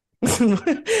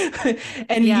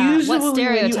 And Yeah. What usually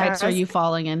when you stereotypes are you ask,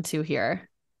 falling into here?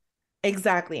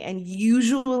 exactly, and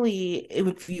usually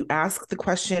if you ask the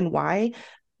question why,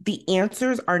 the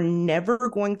answers are never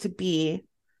going to be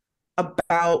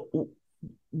about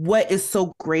what is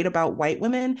so great about white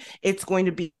women. It's going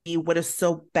to be what is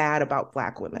so bad about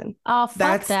Black women. Oh, fuck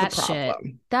That's the that shit.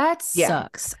 problem. That Yeah.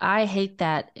 sucks. I hate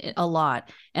that a lot.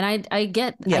 And I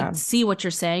Yeah. see what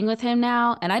you're saying with him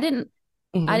now. And I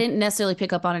Mhm. didn't necessarily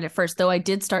pick up on it at first, though I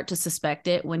did start to suspect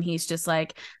it when he's just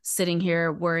like sitting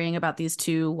here worrying about these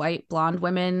two white blonde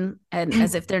women and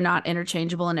as if they're not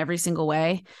interchangeable in every single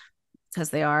way, because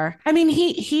they are. I mean,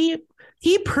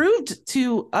 he proved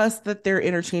to us that they're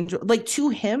interchangeable. Like to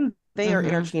him, they are Mm-hmm.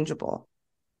 interchangeable.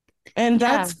 And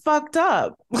Yeah, that's fucked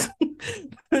up.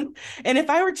 And if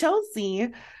I were Chelsea,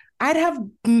 I'd have,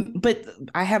 but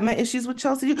I have my issues with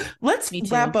Chelsea. Let's me too.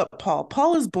 wrap up Paul.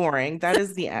 Paul is boring. That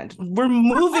is the end. We're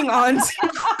moving on to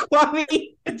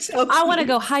Kwame and I want to Chelsea.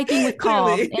 go hiking with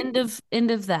Paul. Clearly,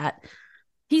 End of that.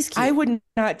 He's I cute. would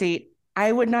not date.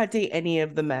 I would not date any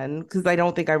of the men because I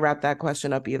don't think I wrapped that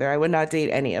question up either. I would not date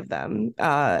any of them.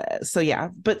 So yeah,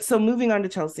 but so moving on to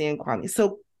Chelsea and Kwame.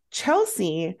 So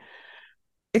Chelsea,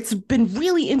 it's been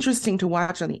really interesting to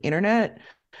watch on the internet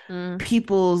Mm,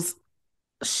 people's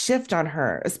shift on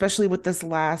her, especially with this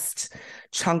last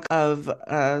chunk of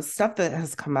stuff that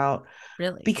has come out.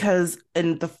 really? Because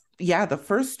in the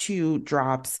first two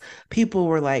drops, people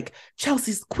were like,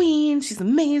 Chelsea's queen, she's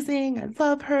amazing, I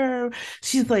love her.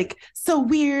 She's like so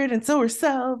weird and so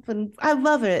herself, and I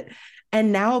love it.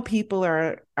 And now people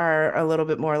are a little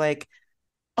bit more like,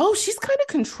 oh, she's kind of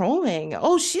controlling.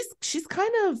 Oh, she's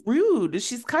kind of rude.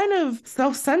 She's kind of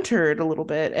self-centered a little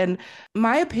bit. And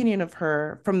my opinion of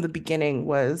her from the beginning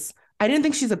was I didn't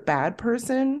think she's a bad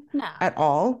person No. at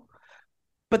all.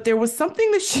 But there was something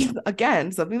that she,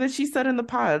 again, something that she said in the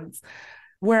pods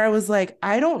where I was like,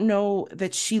 I don't know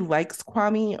that she likes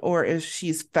Kwame or if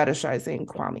she's fetishizing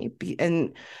Kwame.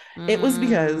 And it was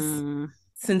because Mm,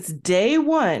 since day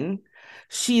one,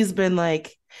 she's been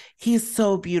like, he's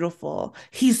so beautiful.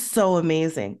 He's so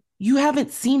amazing. You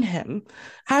haven't seen him.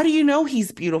 How do you know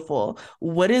he's beautiful?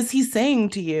 What is he saying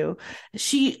to you?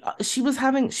 She was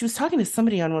talking to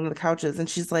somebody on one of the couches and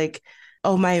she's like,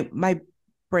 "Oh, my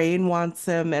brain wants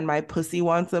him and my pussy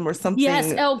wants him," or yes.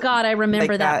 something Oh God, I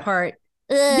remember like that that. part.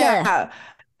 Ugh. Yeah.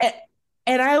 And,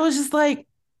 and I was just like,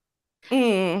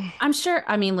 mm, I'm sure.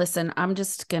 I mean, listen, I'm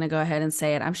just going to go ahead and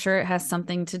say it. I'm sure it has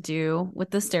something to do with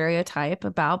the stereotype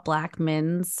about Black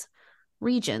men's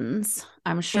regions.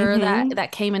 I'm sure that mm-hmm.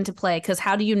 that came into play because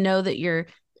how do you know that you're,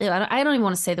 I don't even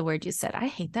want to say the word you said. I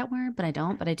hate that word, but I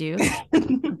don't, but I do.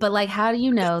 But like, how do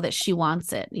you know that she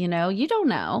wants it? You know, you don't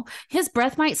know. His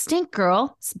breath might stink,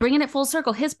 girl. Bringing it full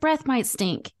circle. His breath might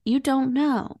stink. You don't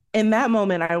know. In that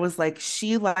moment, I was like,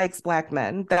 she likes Black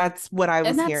men. That's what I And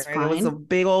was that's hearing. It was a fine.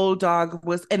 big old dog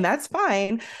was, and that's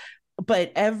fine.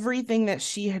 But everything that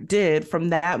she did from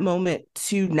that moment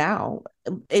to now,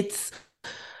 it's,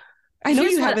 I know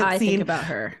Here's you what haven't I think seen, about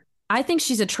her. I think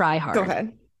she's a try go hard.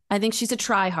 ahead. I think she's a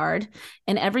try hard,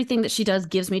 and everything that she does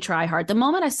gives me try hard. The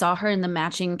moment I saw her in the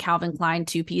matching Calvin Klein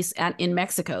two piece in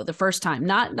Mexico the first time,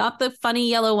 not the funny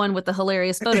yellow one with the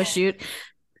hilarious photo shoot.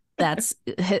 That's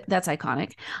that's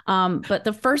iconic. But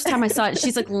the first time I saw it,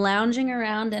 she's like lounging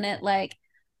around in it, like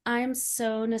I'm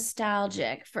so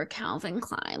nostalgic for Calvin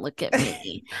Klein. Look at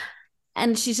me,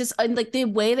 and she's just like the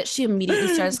way that she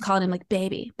immediately starts calling him like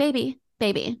baby, baby,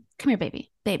 baby, come here,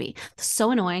 baby, baby. So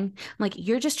annoying. I'm like,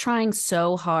 you're just trying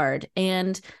so hard.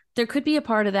 And there could be a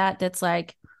part of that that's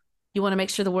like, you want to make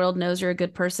sure the world knows you're a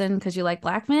good person because you like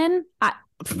Black men.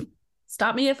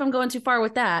 Stop me if I'm going too far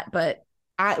with that, but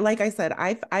Like I said,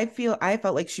 I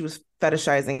felt like she was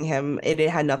fetishizing him. It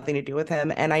had nothing to do with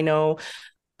him. And I know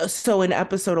So in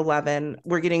episode 11,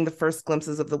 we're getting the first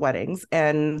glimpses of the weddings,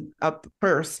 and up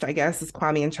first, I guess, is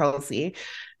Kwame and Chelsea.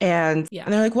 Yeah. And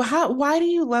they're like, well, why do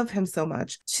you love him so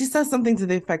much? She says something to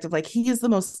the effect of like, he is the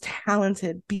most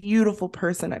talented, beautiful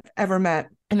person I've ever met.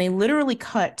 And they literally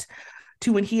cut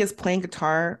to when he is playing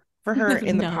guitar for her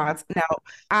in the No. pods. Now,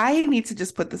 I need to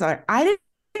just put this on. I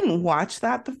didn't watch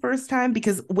that the first time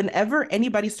because whenever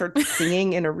anybody starts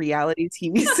singing in a reality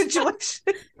TV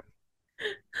situation,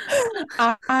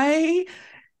 I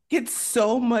get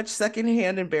so much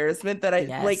secondhand embarrassment that I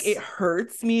like it Yes.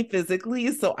 hurts me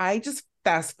physically. So I just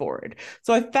fast forward.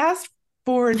 So I fast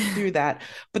forward through that.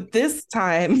 But this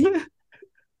time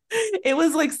it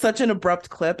was like such an abrupt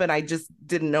clip and I just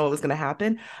didn't know it was going to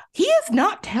happen. He is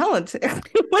not talented.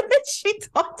 What is she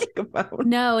talking about?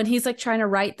 No, and he's like trying to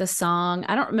write the song.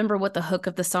 I don't remember what the hook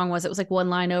of the song was. It was like one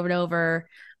line over and over,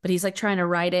 but he's like trying to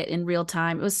write it in real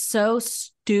time. It was so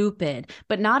stupid,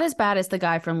 but not as bad as the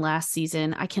guy from last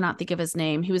season. I cannot think of his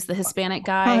name. He was the Hispanic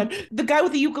guy. The guy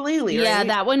with the ukulele, Yeah, right?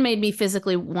 that one made me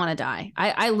physically want to die.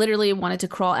 I literally wanted to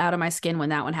crawl out of my skin when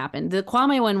that one happened. The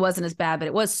Kwame one wasn't as bad, but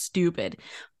it was stupid.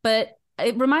 But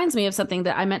it reminds me of something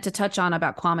that I meant to touch on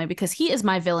about Kwame because he is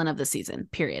my villain of the season,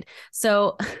 period.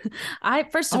 So I,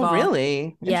 first of all,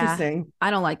 really? yeah, Interesting. I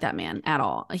don't like that man at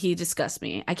all. He disgusts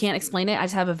me. I can't explain it. I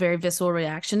just have a very visceral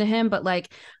reaction to him. But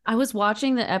like, I was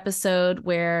watching the episode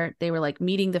where they were like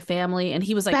meeting the family and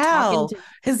he was like talking Sal. to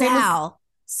His name is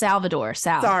Salvador.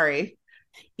 Sal. sorry.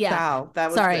 Yeah. Sal. That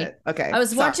was Sorry. it. Okay. I was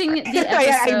Sorry. watching the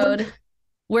episode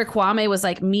where Kwame was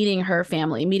like meeting her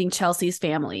family, meeting Chelsea's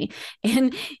family.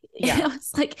 And Yeah. it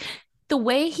was like the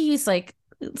way he's like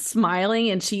smiling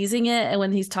and cheesing it. And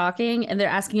when he's talking and they're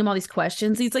asking him all these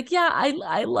questions, he's like, yeah,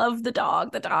 I love the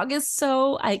dog. The dog is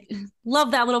so, I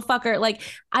love that little fucker. Like,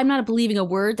 I'm not believing a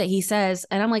word that he says.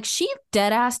 And I'm like, she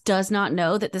dead ass does not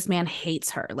know that this man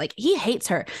hates her. Like, he hates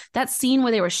her. That scene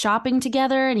where they were shopping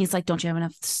together and he's like, don't you have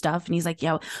enough stuff? And he's like,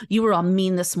 yeah, you were all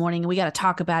mean this morning and we got to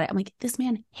talk about it. I'm like, this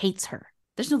man hates her.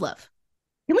 There's no love.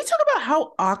 Can we talk about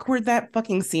how awkward that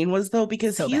fucking scene was though?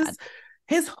 Because So bad.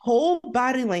 his whole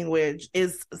body language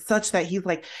is such that he's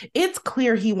like, it's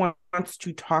clear he wants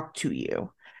to talk to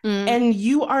you. Mm. And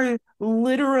you are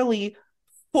literally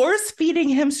force feeding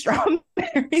him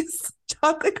strawberries,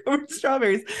 chocolate covered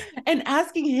strawberries, and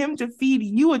asking him to feed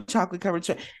you a chocolate covered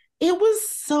strawberry. It was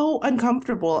so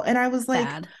uncomfortable. And I was like,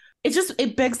 Bad.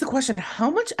 it begs the question,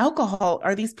 how much alcohol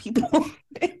are these people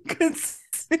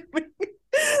consuming?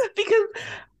 Because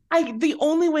the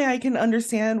only way I can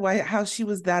understand how she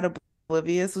was that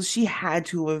oblivious was she had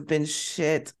to have been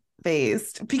shit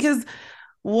faced because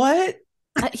what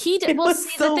He did. it Well, was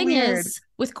see, so the thing weird. is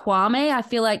with Kwame, I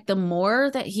feel like the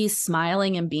more that he's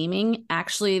smiling and beaming,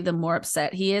 actually, the more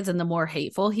upset he is and the more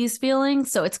hateful he's feeling.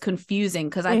 So it's confusing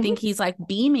because I think he's like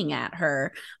beaming at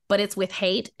her, but it's with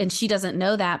hate. And she doesn't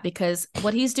know that because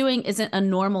what he's doing isn't a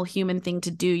normal human thing to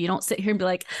do. You don't sit here and be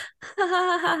like, ha,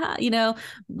 ha, ha, ha, you know,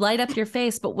 light up your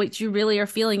face. But what you really are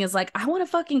feeling is like, I want to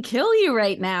fucking kill you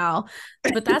right now.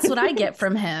 But that's what I get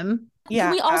from him. Yeah,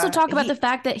 Can we also talk about the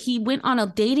fact that he went on a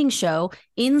dating show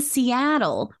in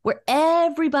Seattle where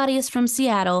everybody is from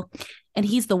Seattle and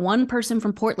he's the one person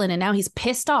from Portland and now he's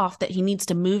pissed off that he needs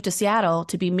to move to Seattle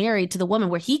to be married to the woman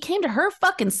where he came to her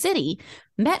fucking city,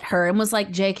 met her and was like,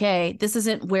 JK, this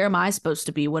isn't where am I supposed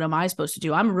to be? What am I supposed to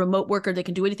do? I'm a remote worker that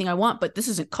can do anything I want, but this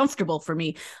isn't comfortable for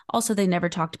me. Also, they never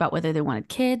talked about whether they wanted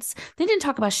kids. They didn't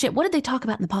talk about shit. What did they talk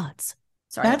about in the pods?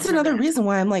 Sorry. That's another reason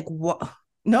why I'm like, what?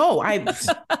 No, I hate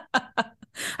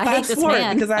this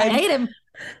man because I hate him.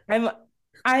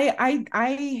 I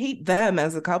hate them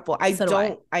as a couple.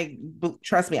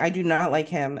 Trust me, I do not like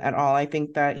him at all. I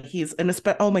think that he's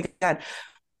oh my God.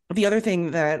 The other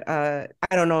thing that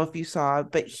I don't know if you saw,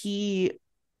 but he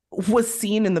was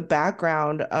seen in the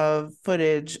background of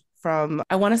footage from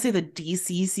I want to say the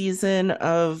DC season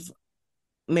of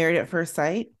Married at First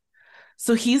Sight.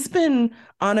 So he's been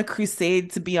on a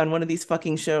crusade to be on one of these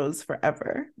fucking shows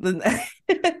forever. Like,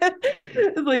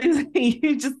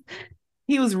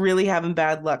 he was really having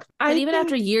bad luck. But even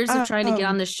after years of trying to get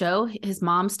on the show, his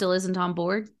mom still isn't on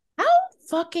board.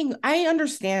 I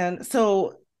understand.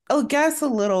 So I guess a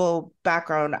little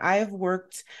background. I've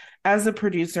worked as a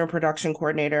producer and production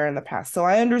coordinator in the past. So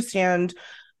I understand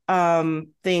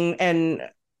and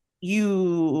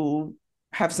you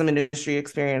have some industry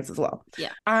experience as well. Yeah.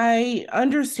 I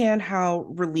understand how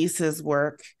releases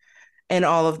work and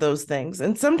all of those things.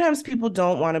 And sometimes people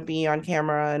don't want to be on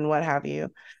camera and what have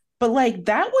you. But like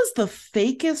that was the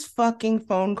fakest fucking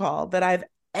phone call that I've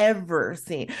ever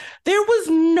seen. There was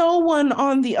no one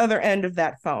on the other end of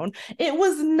that phone. It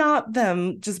was not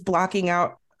them just blocking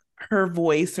out her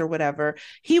voice or whatever.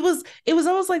 It was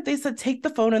almost like they said, take the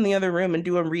phone in the other room and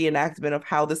do a reenactment of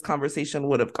how this conversation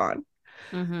would have gone.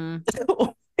 Mm-hmm.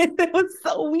 It was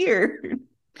so weird.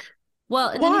 Well,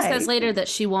 and then he says Why? later that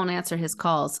she won't answer his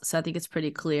calls. So I think it's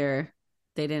pretty clear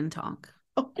they didn't talk.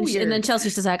 Oh, And then weird.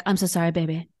 Chelsea's just like, I'm so sorry,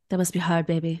 baby. That must be hard,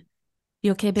 baby.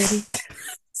 You okay, baby?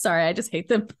 Sorry, I just hate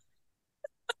them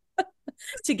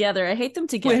together. I hate them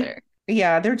together.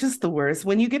 Yeah, they're just the worst.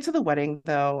 When you get to the wedding,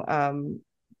 though,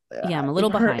 Yeah, I'm a little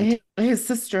behind. his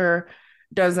sister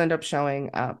does end up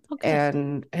showing up, Oh, good.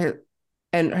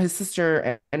 and his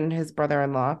sister and his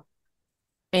brother-in-law,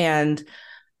 and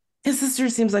his sister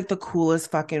seems like the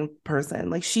coolest fucking person.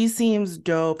 Like she seems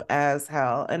dope as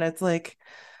hell, and it's like,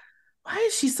 why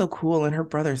is she so cool and her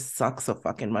brother sucks so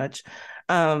fucking much?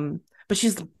 But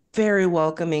she's very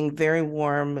welcoming, very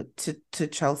warm to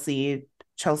Chelsea.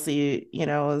 Chelsea,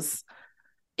 is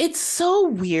it's so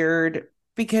weird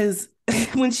because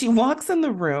when she walks in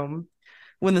the room,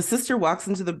 when the sister walks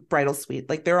into the bridal suite,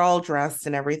 like they're all dressed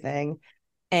and everything,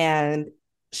 and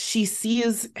she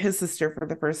sees his sister for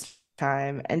the first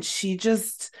time, and she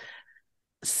just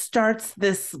starts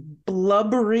this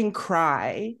blubbering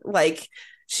cry. Like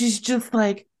she's just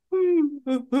like,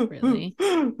 Really?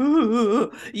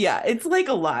 yeah, it's like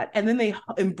a lot. And then they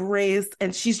embrace,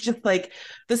 and she's just like,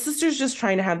 the sister's just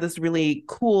trying to have this really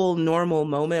cool, normal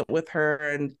moment with her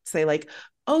and say, like,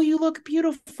 oh, you look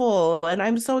beautiful, and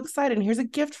I'm so excited, and here's a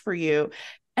gift for you.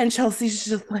 And Chelsea's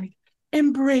just like,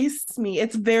 embrace me.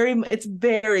 It's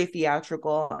very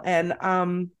theatrical.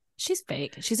 And She's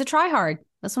fake. She's a tryhard.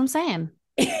 That's what I'm saying.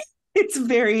 it's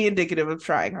very indicative of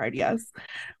trying hard. Yes,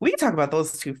 we can talk about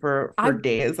those two for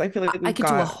days. I feel like I we've could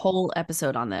do a got whole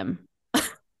episode on them.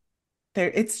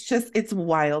 there. It's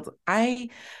wild. I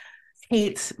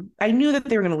knew that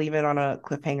they were going to leave it on a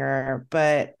cliffhanger,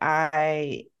 but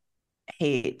I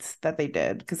hate that they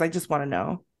did, because I just want to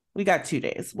know. We got 2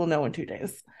 days. We'll know in 2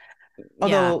 days. Yeah.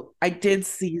 Although I did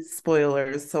see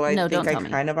spoilers, so I No, think don't I tell me.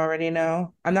 kind of already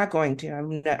know. I'm not going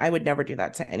to. I would never do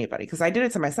that to anybody, because I did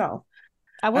it to myself.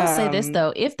 I will say this Um,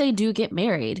 though, if they do get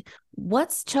married,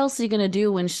 what's Chelsea gonna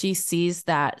do when she sees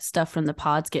that stuff from the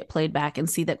pods get played back and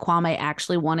see that Kwame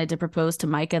actually wanted to propose to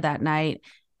Micah that night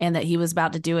and that he was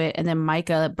about to do it, and then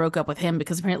Micah broke up with him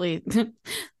because apparently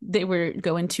they were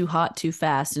going too hot too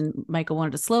fast and Micah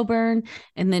wanted a slow burn,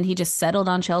 and then he just settled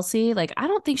on Chelsea. Like, I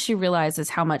don't think she realizes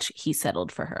how much he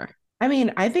settled for her. I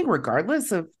mean, I think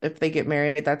regardless of if they get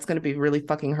married, that's going to be really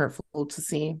fucking hurtful to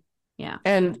see. Yeah.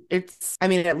 And I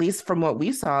mean, at least from what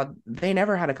we saw, they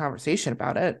never had a conversation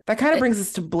about it. That kind of brings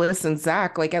us to Bliss and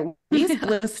Zach. Like, at least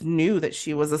Bliss knew that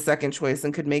she was a second choice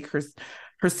and could make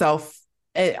herself,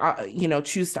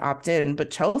 choose to opt in. But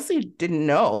Chelsea didn't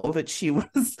know that she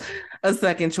was a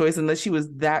second choice and that she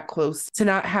was that close to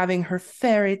not having her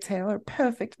fairy tale or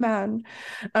perfect man,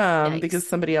 because Yikes.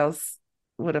 somebody else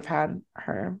would have had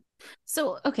her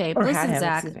So, okay, or Bliss had and him,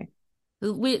 excuse Zach, me.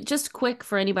 we just quick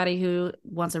for anybody who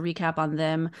wants a recap on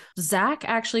them. Zach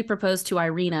actually proposed to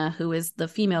Irina, who is the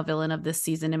female villain of this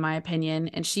season, in my opinion,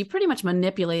 and she pretty much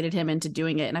manipulated him into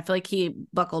doing it. And I feel like he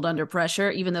buckled under pressure,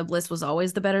 even though Bliss was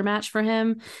always the better match for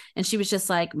him. And she was just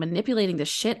like manipulating the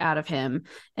shit out of him.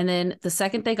 And then the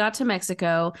second they got to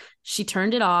Mexico, she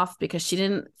turned it off because she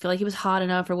didn't feel like he was hot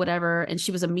enough or whatever. And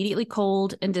she was immediately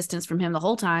cold and distanced from him the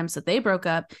whole time. So they broke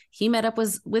up. He met up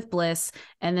with Bliss,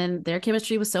 and then their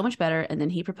chemistry was so much better. And then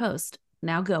he proposed.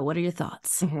 Now go. What are your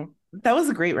thoughts? Mm-hmm. That was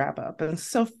a great wrap up, and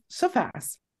so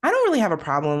fast. I don't really have a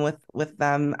problem with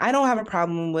them. I don't have a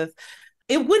problem with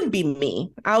it. Wouldn't be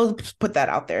me. I'll put that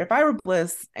out there. If I were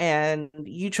Bliss and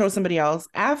you chose somebody else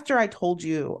after I told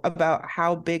you about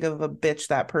how big of a bitch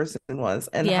that person was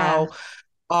and Yeah. how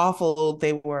awful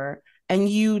they were, and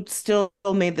you still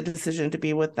made the decision to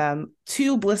be with them,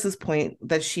 to Bliss's point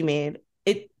that she made,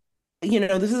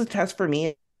 this is a test for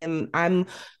me, and I'm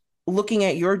looking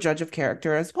at your judge of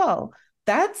character as well.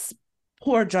 That's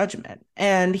poor judgment.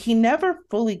 And he never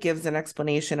fully gives an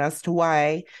explanation as to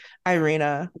why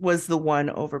Irina was the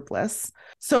one over Bliss.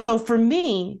 So for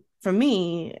me,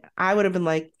 I would have been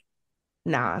like,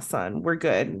 nah, son, we're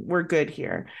good. We're good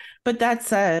here. But that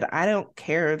said, I don't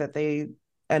care that they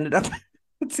ended up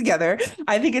together.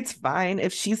 I think it's fine.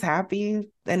 If she's happy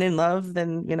and in love,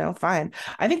 then, fine.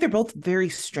 I think they're both very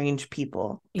strange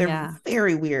people. They're Yeah.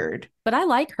 very weird. But I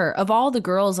like her. Of all the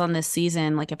girls on this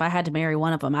season, like if I had to marry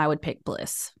one of them, I would pick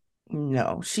Bliss.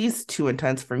 No, she's too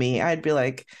intense for me. I'd be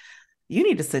like, you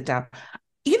need to sit down.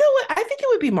 You know what? I think it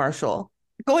would be Marshall.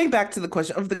 Going back to the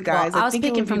question of the Well, guys, I I was think it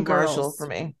picking would be from Marshall for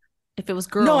girls. me. If it was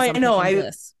No, girls, I I'm know. picking I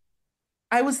Bliss.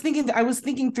 I was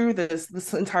thinking through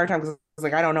this entire time because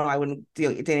like, I don't know, I wouldn't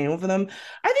date anyone for them.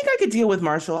 I think I could deal with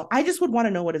Marshall. I just would want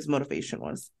to know what his motivation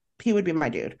was. He would be my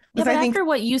dude. Yeah, Because but after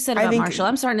what you said I about think Marshall,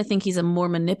 I'm starting to think he's a more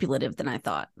manipulative than I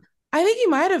thought. I think he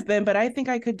might have been, but I think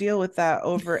I could deal with that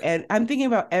over. And I'm thinking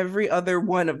about every other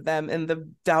one of them and the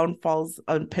downfalls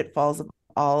and pitfalls of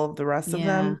all of the rest of Yeah.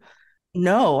 them.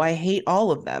 No, I hate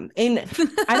all of them. And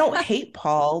I don't hate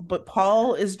Paul, but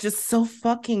Paul is just so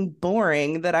fucking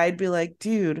boring that I'd be like,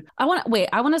 dude. I want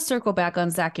to circle back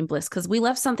on Zach and Bliss because we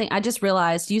left something. I just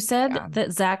realized you said Yeah.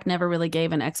 that Zach never really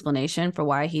gave an explanation for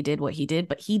why he did what he did,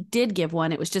 but he did give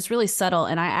one. It was just really subtle.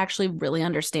 And I actually really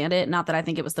understand it. Not that I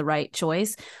think it was the right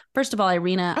choice. First of all,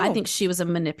 Irina, I think she was a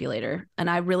manipulator. And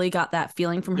I really got that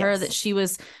feeling from her that she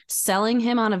was selling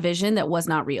him on a vision that was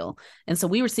not real. And so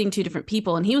we were seeing two different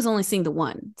people and he was only seeing the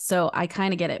one. So I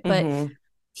kind of get it. But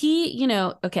he,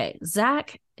 okay,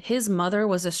 Zach, his mother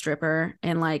was a stripper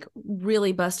and like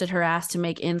really busted her ass to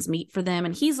make ends meet for them.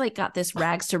 And he's like got this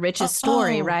rags to riches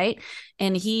story, right?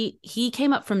 And he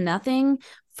came up from nothing,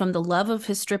 from the love of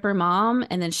his stripper mom,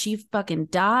 and then she fucking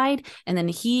died, and then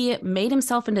he made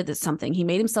himself into something. He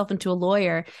made himself into a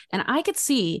lawyer, and I could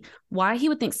see why he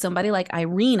would think somebody like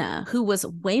Irina, who was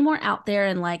way more out there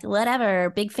and like whatever,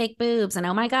 big fake boobs, and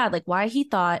oh my god, like why he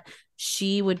thought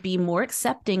she would be more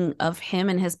accepting of him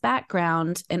and his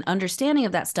background and understanding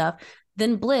of that stuff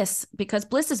than Bliss, because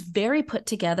Bliss is very put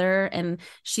together and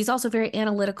she's also very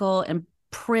analytical and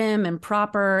prim and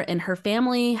proper, and her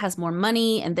family has more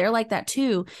money and they're like that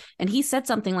too. And he said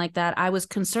something like that. I was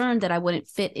concerned that I wouldn't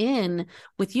fit in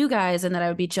with you guys and that I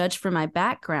would be judged for my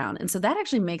background. And so that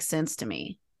actually makes sense to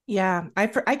me. Yeah, I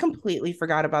completely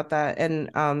forgot about that, and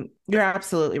you're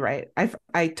absolutely right.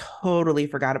 I totally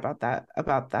forgot about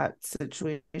that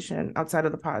situation outside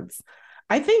of the pods.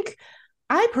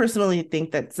 I personally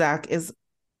think that Zach is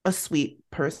a sweet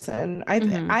person.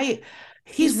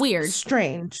 He's weird,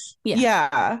 strange.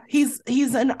 Yeah, he's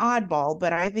an oddball,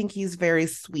 but I think he's very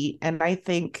sweet, and I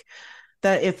think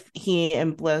that if he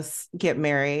and Bliss get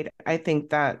married, I think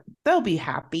that they'll be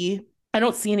happy. I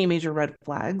don't see any major red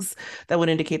flags that would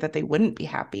indicate that they wouldn't be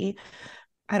happy.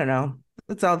 I don't know.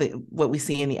 That's all what we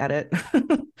see in the edit.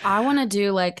 I want to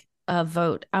do like a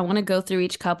vote. I want to go through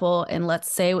each couple and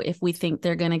let's say if we think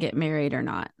they're going to get married or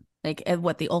not, like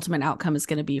what the ultimate outcome is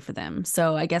going to be for them.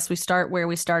 So I guess we start where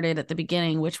we started at the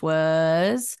beginning, which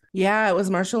was... Yeah, it was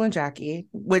Marshall and Jackie,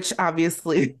 which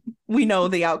obviously we know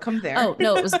the outcome there. Oh,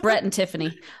 no, it was Brett and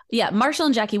Tiffany. Yeah, Marshall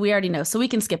and Jackie, we already know. So we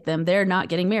can skip them. They're not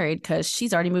getting married because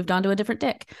she's already moved on to a different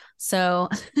dick. So...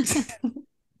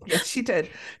 Yes, she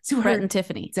did. To Brett and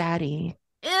Tiffany. Daddy.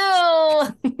 Ew.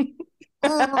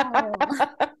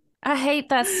 I hate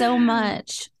that so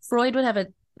much. Freud would have a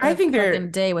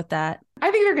day with that. I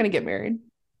think they're going to get married.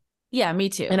 Yeah, me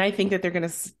too. And I think that they're going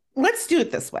to... Let's do it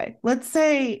this way. Let's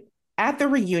say at the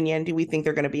reunion, do we think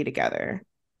they're going to be together?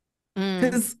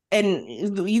 Because,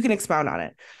 and you can expound on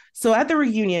it. So at the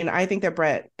reunion, I think that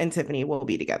Brett and Tiffany will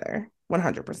be together.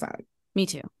 100%. Me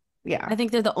too. Yeah. I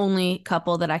think they're the only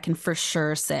couple that I can for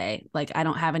sure say, like, I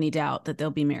don't have any doubt that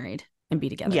they'll be married and be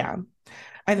together. Yeah.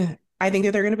 I think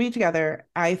that they're going to be together.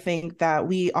 I think that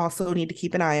we also need to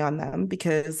keep an eye on them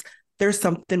because there's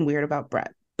something weird about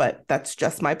Brett, but that's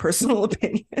just my personal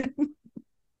opinion.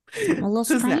 I'm a little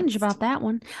strange about that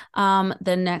one.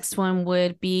 The next one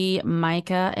would be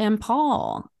Micah and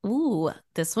Paul. Ooh,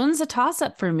 this one's a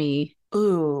toss-up for me.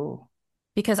 Ooh.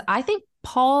 Because I think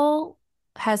Paul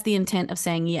has the intent of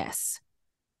saying yes.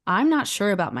 I'm not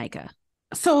sure about Micah.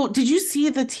 So did you see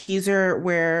the teaser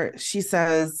where she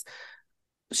says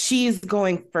she's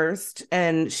going first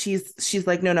and she's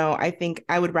like, no, I think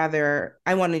I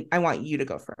want you to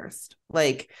go first.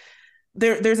 Like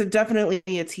there's definitely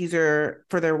a teaser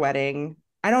for their wedding.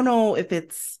 I don't know if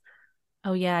it's...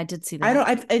 Oh yeah, I did see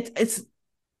that. It's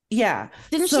yeah.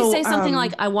 Didn't she say something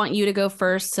like, I want you to go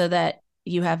first so that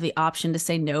you have the option to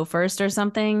say no first or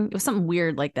something? It was something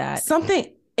weird like that.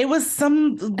 It was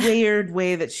some weird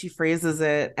way that she phrases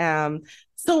it.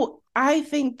 So I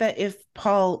think that if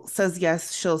Paul says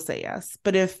yes, she'll say yes.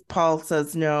 But if Paul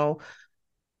says no,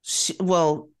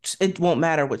 it won't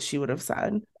matter what she would have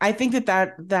said. I think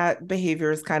that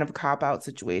behavior is kind of a cop-out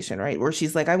situation, right? Where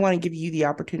she's like, I want to give you the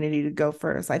opportunity to go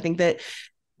first. I think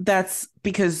that's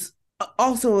because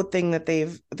also a thing that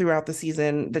they've throughout the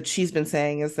season that she's been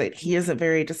saying is that he isn't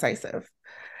very decisive.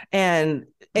 And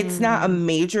it's not a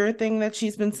major thing that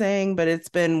she's been saying, but it's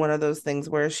been one of those things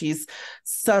where she's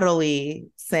subtly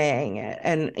saying it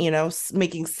and,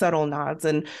 making subtle nods.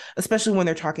 And especially when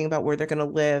they're talking about where they're going to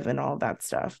live and all that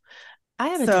stuff. I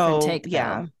have a different take, though.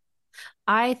 Yeah.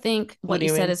 I think What what do you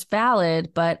you said mean? is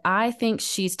valid, but I think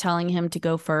she's telling him to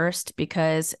go first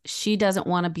because she doesn't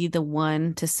want to be the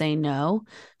one to say no.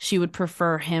 She would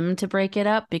prefer him to break it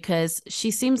up because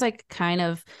she seems like kind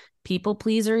of people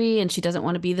pleasery and she doesn't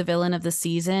want to be the villain of the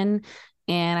season.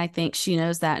 And I think she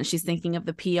knows that. And she's thinking of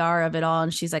the PR of it all.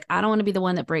 And she's like, I don't want to be the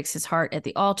one that breaks his heart at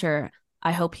the altar.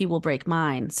 I hope he will break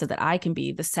mine so that I can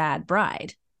be the sad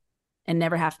bride and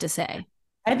never have to say.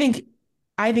 I think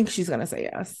I think she's gonna say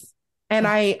yes. And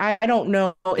Ugh, I don't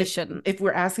know they shouldn't. if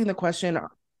we're asking the question,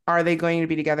 are they going to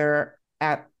be together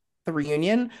at the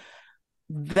reunion?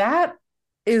 That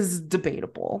is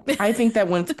debatable. I think that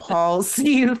once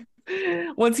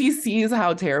he sees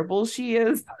how terrible she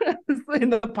is in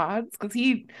the pods, because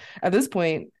he at this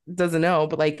point doesn't know,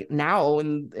 but like now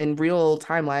in real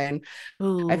timeline, I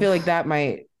Ooh, feel like that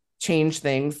might change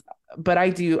things. But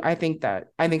I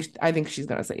think she's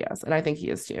gonna say yes, and I think he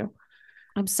is too.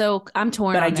 I'm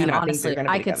torn But I on do them, not think they're honestly. gonna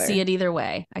be I could see together. it either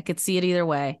way. I could see it either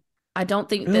way. I don't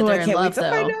think that Ooh, I they're in can't wait love to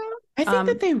find though. out. I think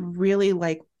that Um, they really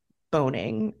like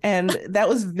boning, and that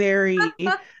was very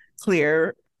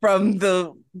clear from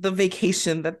the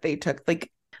vacation that they took.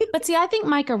 Like, but see, I think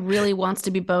Micah really wants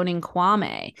to be boning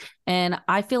Kwame. And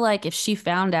I feel like if she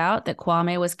found out that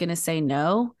Kwame was going to say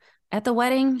no at the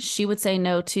wedding, she would say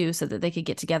no too, so that they could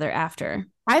get together after.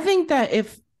 I think that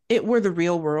if it were the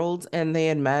real world and they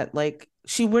had met, like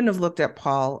she wouldn't have looked at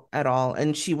Paul at all,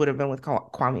 and she would have been with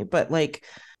Kwame. But like,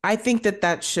 I think that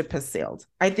that ship has sailed.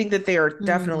 I think that they are Mm,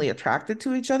 definitely attracted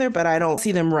to each other, but I don't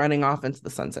see them running off into the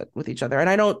sunset with each other, and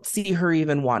I don't see her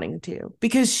even wanting to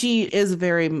because she is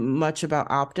very much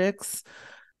about optics.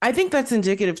 I think that's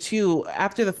indicative too.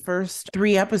 After the first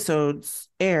three episodes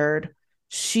aired,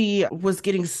 she was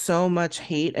getting so much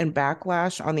hate and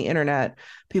backlash on the internet.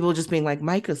 People just being like,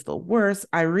 Micah's the worst.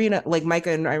 Irina, like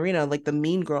Micah and Irina, like the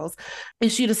mean girls.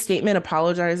 Issued a statement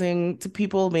apologizing to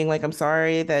people, being like, I'm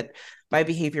sorry that my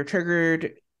behavior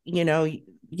triggered, you know,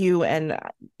 you and,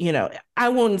 I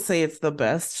won't say it's the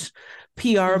best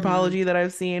PR hmm apology that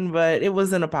I've seen, but it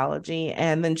was an apology.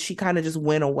 And then she kind of just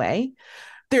went away.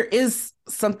 There is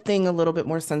something a little bit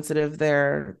more sensitive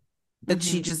there that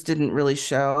she hmm just didn't really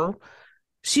show.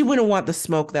 She wouldn't want the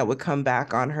smoke that would come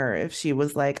back on her if she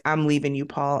was like, I'm leaving you,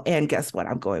 Paul. And guess what?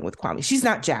 I'm going with Kwame. She's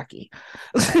not Jackie.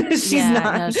 she's Yeah,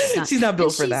 not no, she's not. she's not And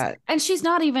built for that. she's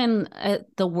not even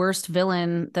the worst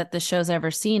villain that the show's ever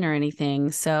seen or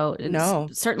anything. So it's No.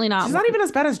 certainly She's not. not even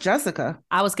as bad as Jessica.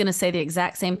 I was going to say the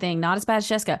exact same thing. Not as bad as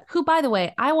Jessica, who, by the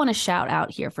way, I want to shout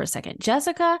out here for a second.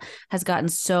 Jessica has gotten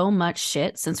so much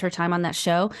shit since her time on that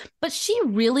show, but she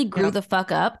really grew Yep. the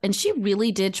fuck up and she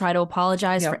really did try to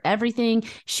apologize for Yep. everything.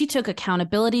 She took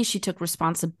accountability, she took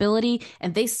responsibility,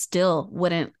 and they still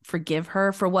wouldn't forgive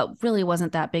her for what really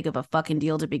wasn't that big of a fucking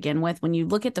deal to begin with. When you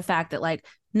look at the fact that, like,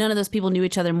 none of those people knew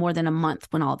each other more than a month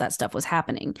when all that stuff was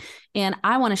happening. And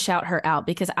I want to shout her out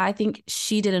because I think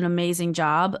she did an amazing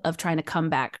job of trying to come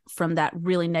back from that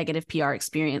really negative PR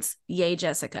experience. Yay,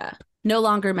 Jessica. No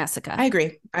longer Messica. I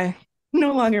agree. I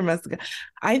no longer Jessica.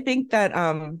 I think that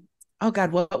oh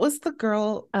God, what was the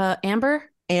girl?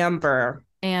 Amber Amber.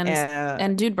 and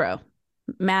Uh, Dude Bro,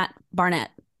 Matt Barnett.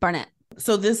 Barnett.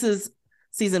 so this is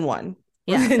season one.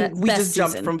 Yeah, We best just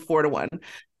jumped season. from 4 to 1.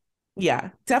 Yeah,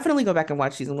 definitely go back and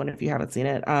watch season one if you haven't seen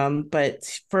it.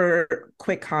 But for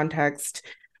quick context,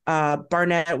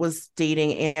 Barnett was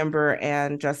dating Amber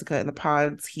and Jessica in the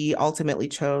pods. He ultimately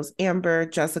chose Amber.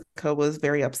 Jessica was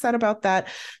very upset about that.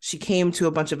 She came to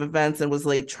a bunch of events and was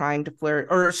like trying to flirt,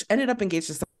 or she ended up engaged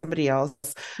to somebody else.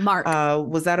 Mark.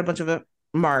 Was that a bunch of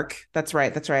Mark? That's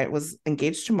right. That's right. Was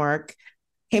engaged to Mark,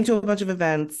 came to a bunch of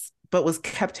events, but was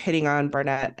kept hitting on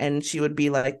Barnett. And she would be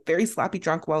like very sloppy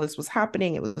drunk while this was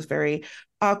happening. It was very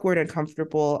awkward and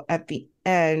comfortable. At the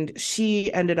end,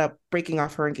 she ended up breaking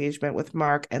off her engagement with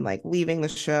Mark and like leaving the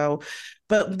show.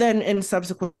 But then in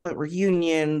subsequent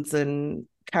reunions and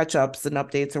catch ups and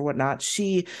updates or whatnot,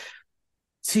 she,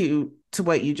 to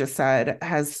what you just said,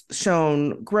 has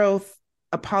shown growth,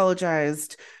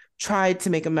 apologized, tried to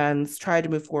make amends, tried to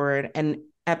move forward. And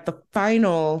at the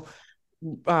final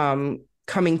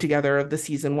coming together of the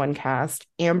season one cast,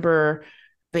 Amber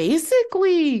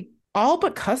basically all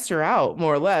but cussed her out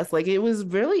more or less. Like it was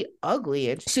really ugly,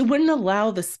 and she wouldn't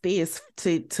allow the space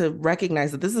to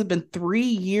recognize that this has been 3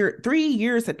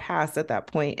 years had passed at that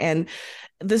point, and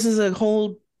this is a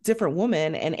whole different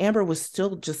woman. And Amber was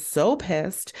still just so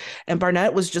pissed, and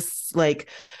Barnett was just like,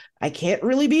 I can't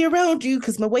really be around you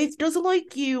because my wife doesn't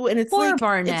like you. And it's Poor like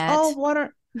it's all Barnett.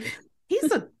 water.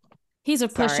 He's a He's a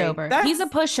Sorry. pushover. He's a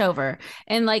pushover.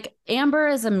 And like Amber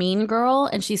is a mean girl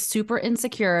and she's super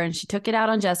insecure and she took it out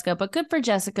on Jessica. But good for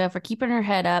Jessica for keeping her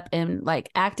head up and like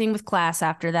acting with class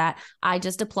after that. I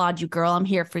just applaud you, girl. I'm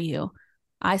here for you.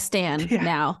 I stand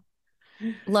now.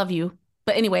 Love you.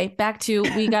 But anyway, back to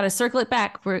we got to circle it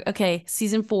back. We're okay.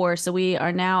 Season 4. So we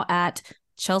are now at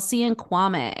Chelsea and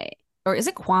Kwame. Or is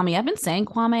it Kwame? I've been saying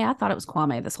Kwame. I thought it was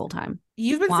Kwame this whole time.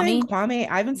 You've been saying Kwame.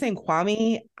 I've been saying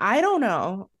Kwame. I don't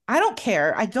know. I don't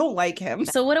care. I don't like him.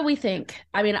 So what do we think?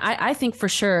 I mean, I think for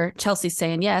sure Chelsea's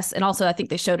saying yes. And also I think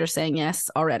they showed her saying yes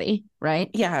already,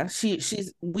 right? Yeah,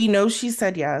 we know she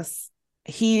said yes.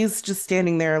 He's just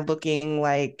standing there looking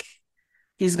like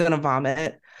he's gonna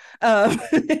vomit.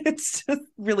 It's just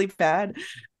really bad.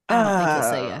 I don't think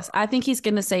he'll say yes. I think he's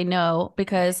gonna say no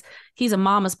because he's a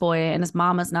mama's boy and his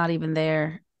mama's not even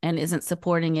there and isn't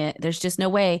supporting it. There's just no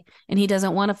way. And he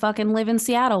doesn't want to fucking live in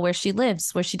Seattle where she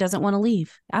lives, where she doesn't want to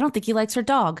leave. I don't think he likes her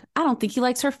dog. I don't think he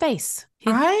likes her face.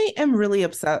 I am really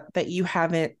upset that you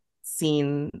haven't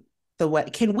seen the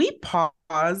what. Can we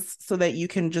pause so that you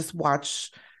can just watch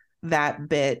that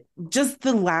bit, just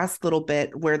the last little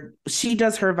bit where she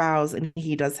does her vows and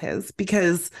he does his,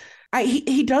 because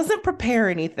he doesn't prepare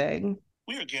anything.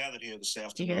 We are gathered here this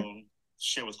afternoon to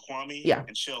share with Kwame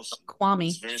and Chelsea. Kwame,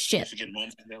 this very significant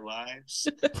moment in their lives.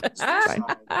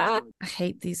 I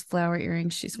hate these flower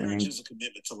earrings she's wearing. Marriage is a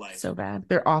commitment to life. So bad.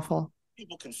 They're awful.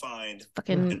 People can find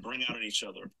fucking and bring out in each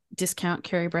other. Discount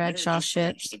Carrie Bradshaw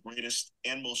shit. It's the greatest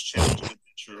and most challenging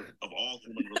adventure of all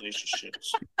human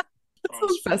relationships.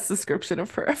 That's the best description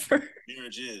of her ever.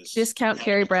 Marriage is Discount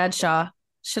Carrie Bradshaw.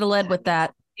 Should have led with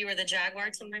that. You are the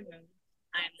jaguar to my moon.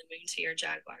 I am the moon to your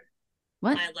jaguar.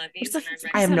 What? I love you.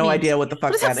 I have no idea what the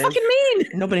fuck that is. Fucking mean?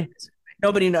 Nobody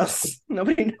knows.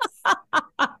 Nobody knows.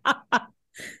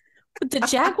 Do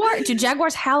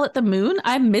jaguars howl at the moon?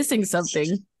 I'm missing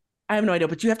something. I have no idea,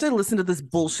 but you have to listen to this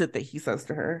bullshit that he says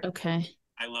to her. Okay.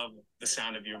 I love the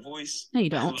sound of your voice. No,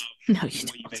 you don't. No, you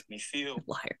don't. You make me feel.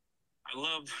 Liar. I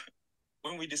love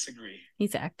when we disagree.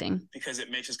 He's acting. Because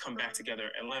it makes us come back together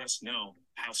and let us know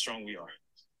how strong we are.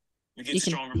 We get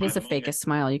stronger. He has the fakest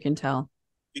smile, you can tell.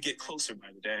 We get closer by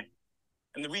the day.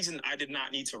 And the reason I did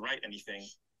not need to write anything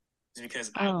is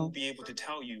because I will be able to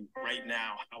tell you right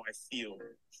now how I feel.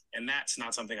 And that's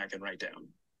not something I can write down.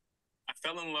 I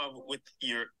fell in love with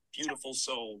your beautiful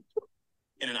soul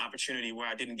in an opportunity where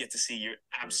I didn't get to see your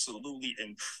absolutely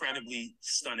incredibly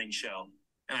stunning shell.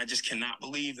 And I just cannot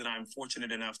believe that I'm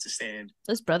fortunate enough to stand.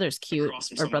 This brother's cute,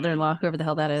 or brother-in-law, whoever the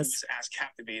hell that is. As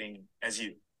captivating as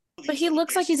you. But he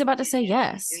looks like he's about to say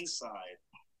yes. Inside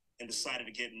and decided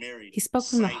to get married. He spoke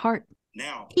from the heart.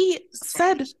 Now he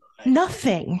said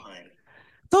nothing.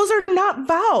 Those are not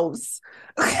vows.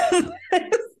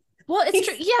 Well, it's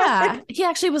true. Yeah, he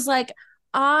actually was like,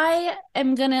 I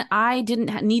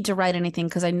didn't need to write anything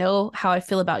because I know how I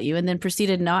feel about you, and then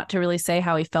proceeded not to really say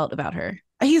how he felt about her.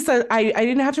 He said, I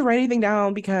didn't have to write anything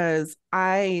down because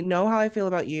I know how I feel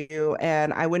about you,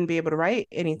 and I wouldn't be able to write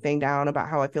anything down about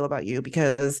how I feel about you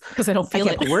because I don't feel I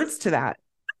can't put words to that.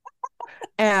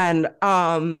 And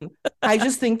I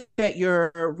just think that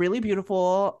you're really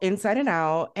beautiful inside and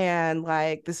out, and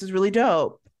like this is really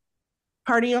dope.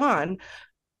 Party on.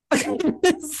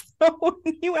 So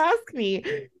when you ask me,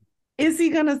 is he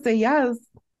gonna say yes?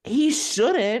 He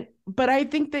shouldn't, but I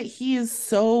think that he is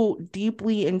so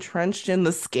deeply entrenched in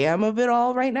the scam of it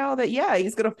all right now that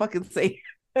he's gonna fucking say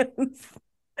yes.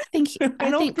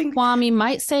 I think Kwame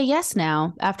might say yes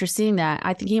now after seeing that.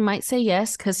 I think he might say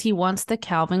yes because he wants the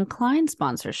Calvin Klein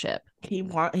sponsorship. He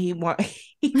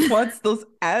wants those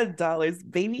ad dollars,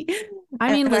 baby.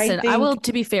 I mean, listen, I will,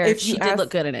 to be fair, she did look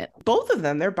good in it. Both of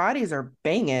them, their bodies are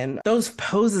banging. Those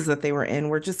poses that they were in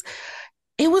were just,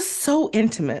 it was so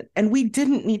intimate and we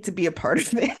didn't need to be a part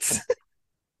of it.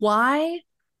 Why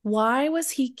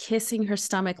was he kissing her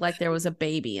stomach like there was a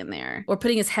baby in there or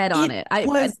putting his head on it?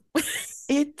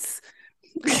 It's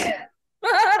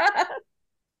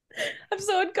I'm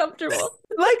so uncomfortable.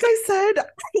 Like I said,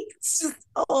 it's just,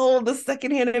 the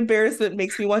secondhand embarrassment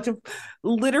makes me want to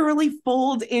literally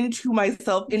fold into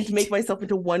myself and to make myself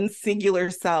into one singular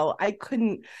cell. I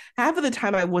couldn't, half of the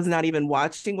time I was not even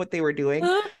watching what they were doing,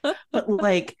 but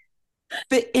like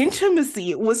the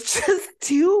intimacy was just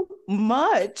too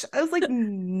much. I was like,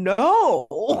 no.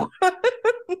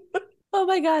 Oh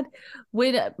my God.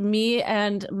 When me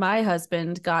and my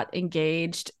husband got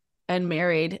engaged and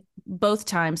married, both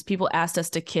times people asked us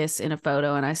to kiss in a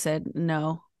photo. And I said,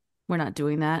 no, we're not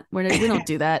doing that. We don't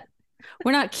do that.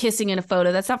 We're not kissing in a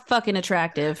photo. That's not fucking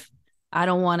attractive. I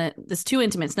don't want it. It's too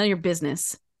intimate. It's none of your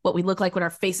business what we look like when our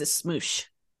faces smoosh.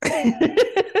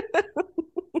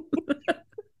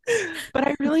 But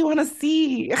I really want to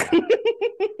see.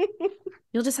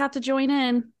 You'll just have to join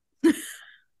in.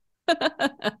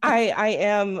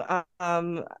 I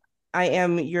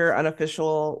am your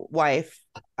unofficial wife.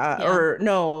 Or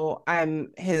no,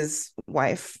 I'm his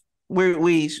wife.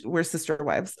 We're sister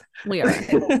wives. We are.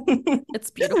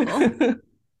 It's beautiful.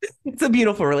 It's a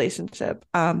beautiful relationship.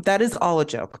 That is all a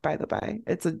joke, by the way.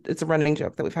 It's a running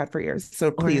joke that we've had for years.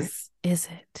 So please. Or is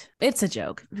it? It's a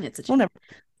joke. It's a joke. We'll never.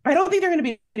 I don't think they're going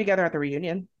to be together at the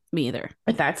reunion. Me either.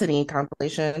 If that's any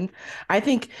consolation. I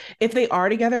think if they are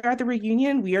together at the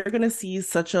reunion, we are going to see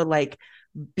such a like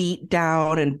beat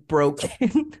down and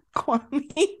broken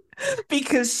Kwame,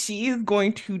 because she's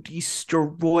going to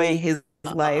destroy his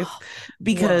life,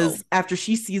 because after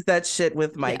she sees that shit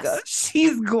with Micah,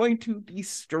 she's going to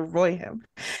destroy him.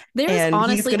 There's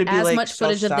honestly as like much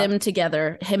footage of them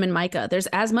together, him and Micah. There's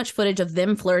as much footage of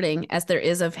them flirting as there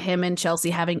is of him and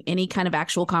Chelsea having any kind of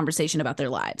actual conversation about their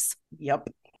lives. Yep.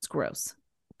 It's gross.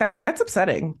 That's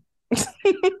upsetting.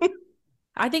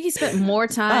 I think he spent more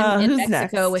time in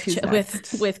Mexico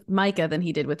with Micah than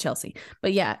he did with Chelsea.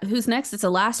 But yeah, who's next? It's a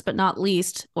last but not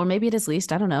least, or maybe it is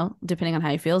least. I don't know, depending on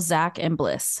how you feel. Zach and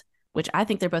Bliss, which I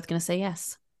think they're both going to say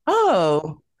yes.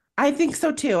 Oh, I think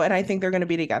so too, and I think they're going to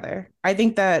be together. I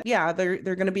think that they're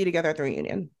going to be together at the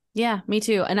reunion. Yeah, me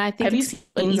too. And I think have it's you seen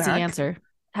an easy Zach? Answer.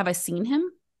 Have I seen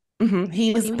him? Mm-hmm.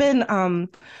 He's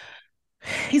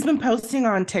been posting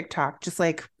on TikTok, just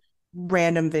like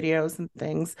random videos and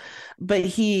things, but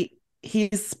he's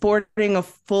sporting a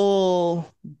full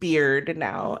beard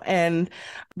now, and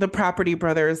the Property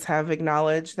Brothers have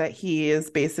acknowledged that he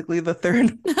is basically the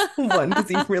third one, because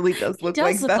he really does look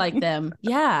like them.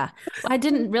 Yeah, I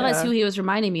didn't realize who he was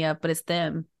reminding me of, but it's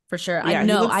them for sure. I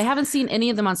know I haven't seen any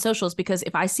of them on socials, because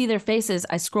if I see their faces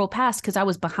I scroll past, because I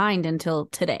was behind until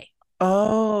today.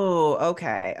 Oh,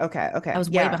 okay. I was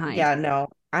way behind. Yeah, no,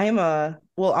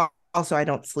 also, I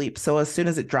don't sleep. So as soon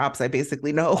as it drops, I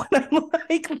basically know. And I'm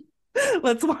like,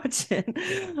 let's watch it.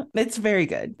 It's very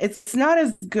good. It's not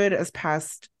as good as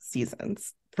past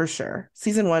seasons, for sure.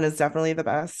 Season 1 is definitely the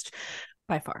best.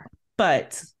 By far.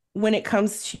 But when it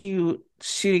comes to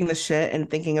shooting the shit and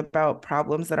thinking about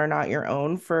problems that are not your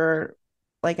own for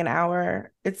like an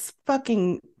hour, it's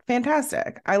fucking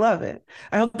fantastic. I love it.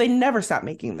 I hope they never stop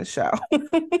making the show.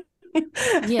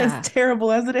 As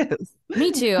terrible as it is.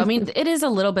 Me too. I mean, it is a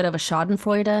little bit of a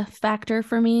schadenfreude factor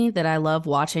for me, that I love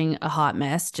watching a hot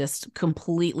mess just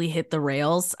completely hit the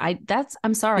rails.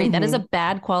 I'm sorry. That is a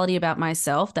bad quality about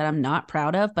myself that I'm not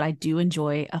proud of, but I do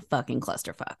enjoy a fucking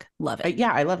clusterfuck. Love it.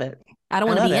 Yeah, I love it. I don't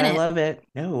want to be in it. I love it.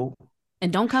 No.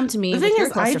 And don't come to me with your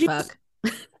clusterfuck.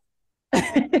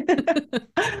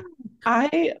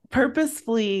 I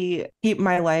purposefully keep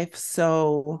my life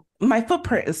my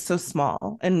footprint is so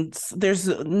small, and there's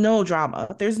no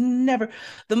drama. There's never,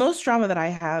 the most drama that I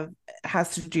have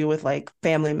has to do with like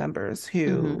family members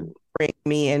who bring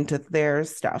me into their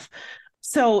stuff.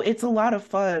 So it's a lot of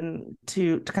fun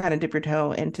to kind of dip your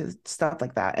toe into stuff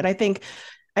like that. And I think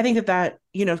that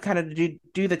kind of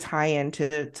do the tie-in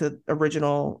to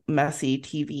original messy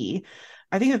TV.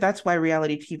 I think that's why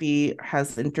reality TV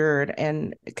has endured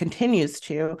and continues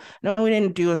to. No, we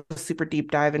didn't do a super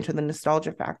deep dive into the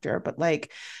nostalgia factor, but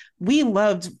like we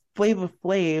loved Flavor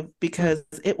Flav because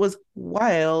it was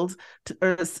wild,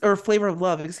 or Flavor of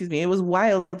Love, excuse me. It was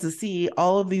wild to see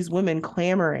all of these women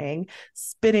clamoring,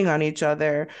 spitting on each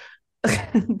other,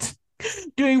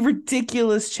 doing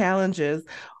ridiculous challenges.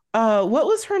 What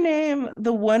was her name?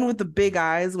 The one with the big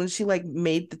eyes, when she like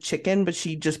made the chicken, but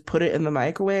she just put it in the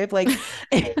microwave. Like,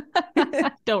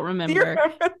 don't remember.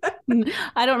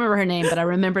 I don't remember her name, but I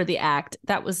remember the act.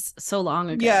 That was so long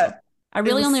ago. Yeah, I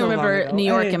really only remember New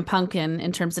York and Pumpkin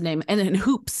in terms of name, and then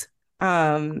Hoops.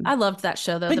 I loved that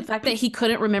show though. The fact that he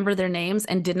couldn't remember their names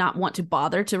and did not want to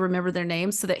bother to remember their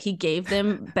names, so that he gave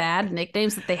them bad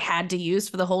nicknames that they had to use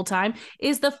for the whole time,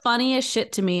 is the funniest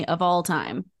shit to me of all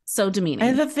time. So demeaning.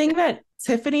 And the thing that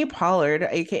Tiffany Pollard,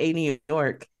 aka New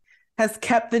York, has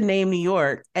kept the name New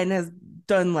York and has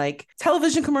done like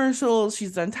television commercials.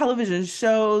 She's done television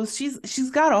shows. She's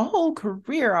got a whole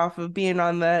career off of being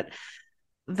on that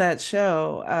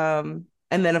show.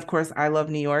 And then of course I Love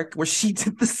New York, where she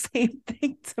did the same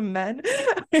thing to men.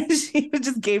 She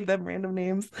just gave them random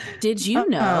names. Did you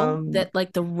know that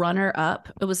like the runner-up,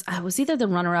 it was either the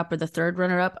runner-up or the third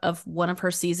runner-up of one of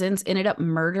her seasons, ended up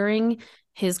murdering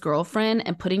his girlfriend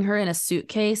and putting her in a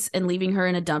suitcase and leaving her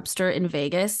in a dumpster in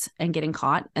Vegas and getting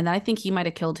caught? And I think he might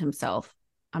have killed himself.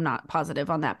 I'm not positive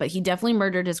on that, but he definitely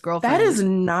murdered his girlfriend. That is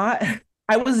not,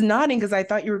 I was nodding because I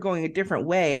thought you were going a different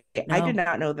way. No. I did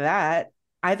not know that.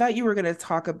 I thought you were going to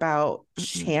talk about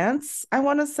Chance, I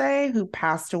want to say, who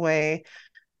passed away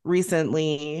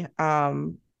recently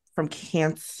from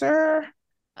cancer.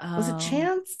 Was it Oh,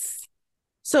 Chance?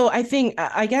 So I think,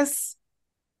 I guess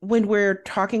when we're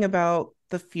talking about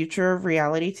the future of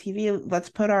reality TV, let's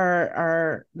put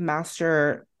our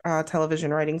master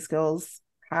television writing skills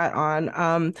hat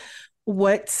on.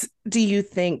 What do you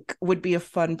think would be a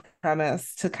fun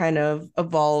premise to kind of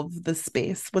evolve the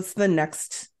space? What's the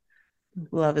next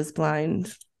Love is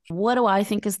Blind? what do I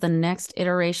think is the next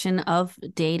iteration of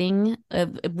dating?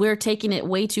 We're taking it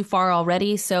way too far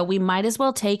already, so we might as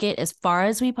well take it as far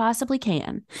as we possibly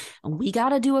can. And we got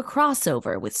to do a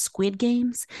crossover with Squid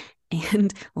Games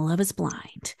and Love is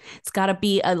Blind. It's got to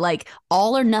be a like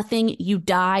all or nothing, you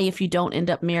die if you don't end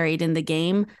up married in the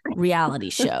game reality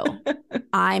show.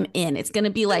 I'm in. It's going to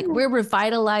be like we're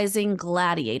revitalizing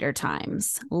gladiator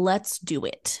times. Let's do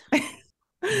it.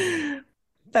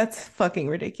 That's fucking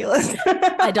ridiculous.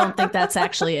 I don't think that's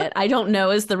actually it. I don't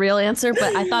know is the real answer,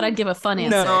 but I thought I'd give a fun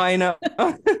answer. No, I know.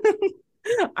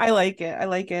 I like it. I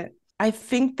like it. I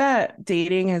think that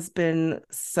dating has been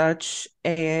such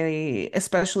a,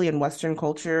 especially in Western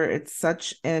culture, it's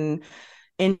such an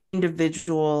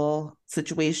individual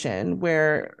situation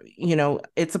where, you know,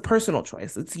 it's a personal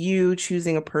choice. It's you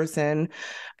choosing a person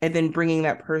and then bringing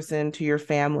that person to your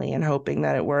family and hoping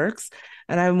that it works.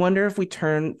 And I wonder if we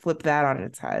flip that on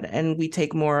its head and we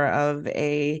take more of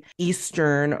a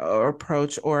Eastern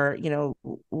approach, or, you know,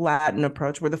 Latin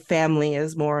approach where the family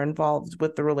is more involved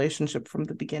with the relationship from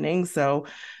the beginning. So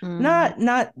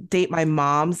not Date My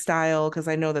Mom style, because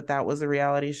I know that was a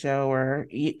reality show, or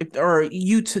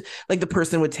you to like the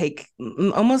person would take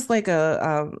almost like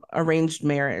a arranged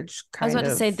marriage I was kind about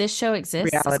to of say this show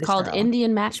exists. It's reality called show.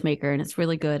 Indian Matchmaker, and it's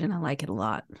really good, and I like it a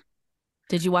lot.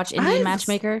 Did you watch Indian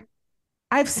Matchmaker?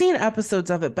 I've seen episodes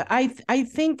of it, but I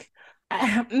think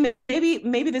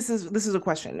maybe this is a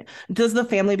question. Does the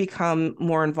family become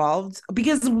more involved?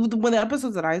 Because when the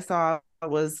episodes that I saw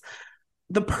was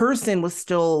the person was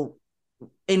still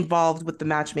involved with the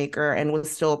matchmaker and was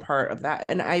still a part of that.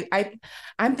 And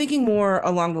I'm thinking more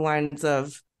along the lines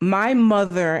of my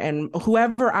mother and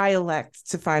whoever I elect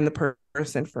to find the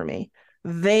person for me,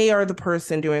 they are the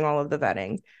person doing all of the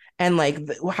vetting. And like,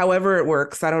 however it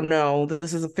works, I don't know.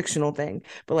 This is a fictional thing,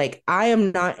 but like, I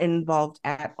am not involved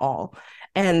at all.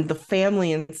 And the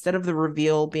family, instead of the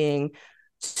reveal being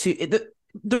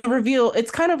the reveal,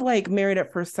 it's kind of like Married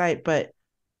at First Sight, but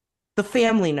the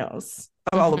family knows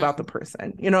all about the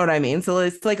person. You know what I mean? So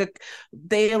it's like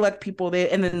they elect people,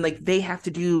 and then like they have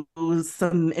to do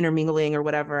some intermingling or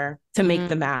whatever to make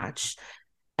the match.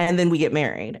 And then we get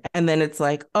married. And then it's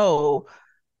like, oh,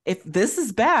 if this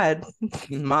is bad,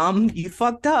 mom, you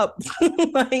fucked up.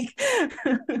 Like,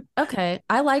 okay,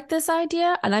 I like this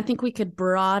idea, and I think we could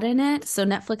broaden it. So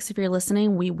Netflix, if you're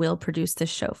listening, we will produce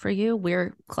this show for you.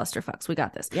 We're clusterfucks. We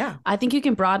got this. Yeah, I think you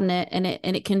can broaden it, and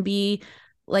it can be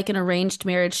like an arranged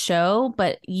marriage show,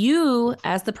 but you,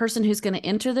 as the person who's going to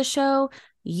enter the show,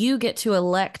 you get to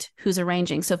elect who's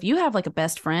arranging. So if you have like a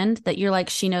best friend that you're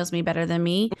like, she knows me better than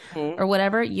me or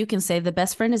whatever, you can say the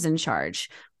best friend is in charge,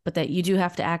 but that you do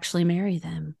have to actually marry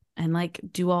them and like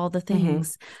do all the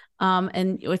things.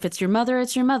 And if it's your mother,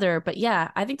 it's your mother. But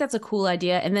yeah, I think that's a cool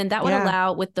idea. And then that would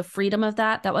allow, with the freedom of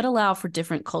that would allow for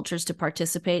different cultures to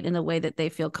participate in the way that they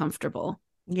feel comfortable.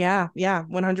 Yeah,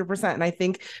 100%. And I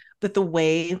think that the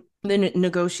way the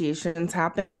negotiations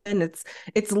happen,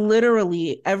 it's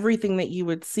literally everything that you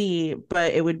would see,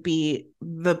 but it would be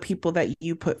the people that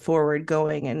you put forward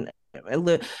going and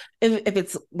if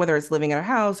it's whether it's living in a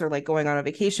house or like going on a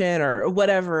vacation or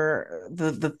whatever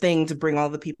the thing to bring all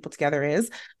the people together is,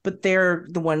 but they're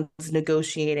the ones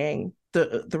negotiating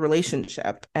the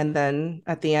relationship. And then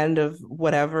at the end of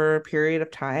whatever period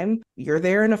of time, you're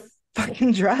there in a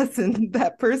fucking dress and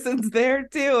that person's there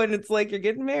too, and it's like you're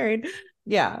getting married.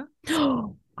 Yeah.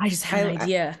 I just had an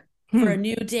idea for a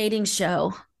new dating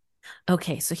show.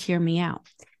 Okay, so hear me out.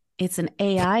 It's an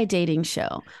AI dating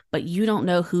show, but you don't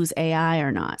know who's AI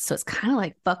or not. So it's kind of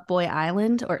like Fuckboy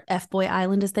Island, or F-Boy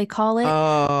Island as they call it.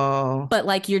 Oh. But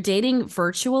like you're dating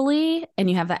virtually and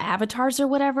you have the avatars or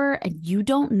whatever, and you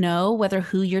don't know whether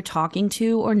who you're talking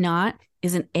to or not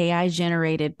is an AI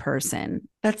generated person.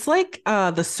 That's like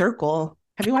The Circle.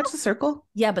 Have you watched The Circle?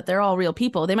 Yeah, but they're all real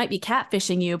people. They might be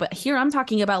catfishing you, but here I'm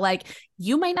talking about like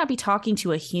you might not be talking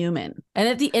to a human. And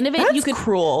at the end of it,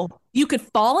 cruel. You could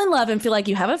fall in love and feel like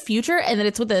you have a future, and then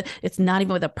it's not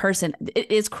even with a person.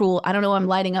 It is cruel. I don't know, I'm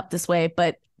lighting up this way,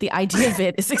 but the idea of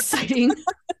it is exciting.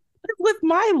 With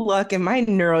my luck and my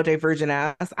neurodivergent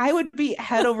ass, I would be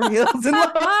head over heels in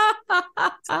love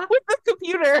with the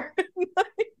computer.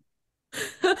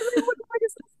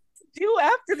 do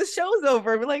after the show's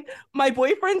over? We're like, my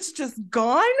boyfriend's just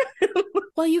gone.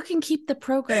 Well, you can keep the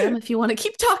program if you want to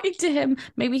keep talking to him.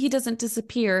 Maybe he doesn't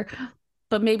disappear,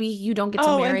 but maybe you don't get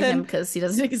to marry him because he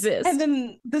doesn't exist. And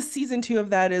then the season 2 of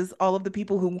that is all of the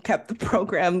people who kept the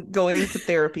program going to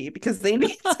therapy because they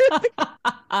need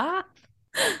to.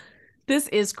 This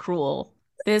is cruel.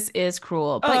 This is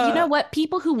cruel. But you know what?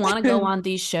 People who want to go on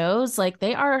these shows, like,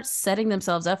 they are setting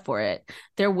themselves up for it.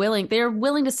 They're willing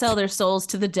to sell their souls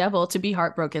to the devil to be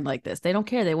heartbroken like this. They don't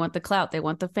care. They want the clout. They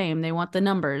want the fame. They want the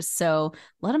numbers. So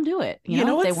let them do it. You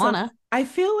know if they want to. I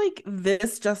feel like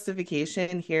this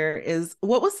justification here is,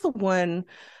 what was the one?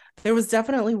 There was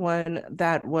definitely one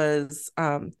that was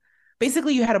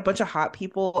basically you had a bunch of hot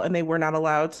people and they were not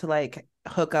allowed to like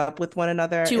hook up with one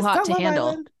another. Too hot to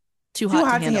handle. Too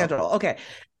hot to handle. Okay.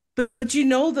 But you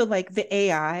know, the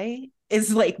AI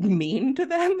is like mean to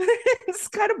them. It's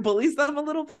kind of bullies them a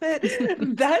little bit.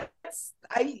 That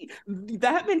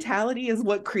mentality is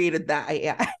what created that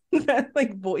AI, that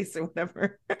like voice or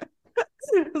whatever.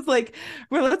 It's like,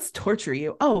 well, let's torture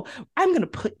you. Oh, I'm gonna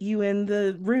put you in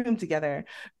the room together.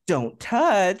 Don't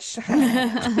touch.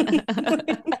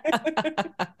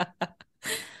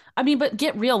 I mean, but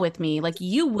get real with me. Like,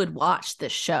 you would watch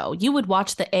this show. You would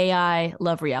watch the AI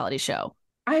love reality show.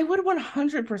 I would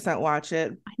 100% watch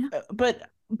it. I know. But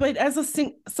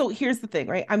as so here's the thing,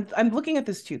 right? I'm looking at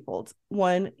this twofold.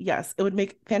 One, yes, it would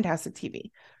make fantastic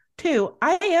TV. Two,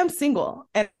 I am single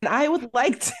and I would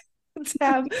like to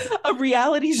have a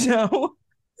reality show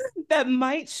that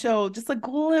might show just a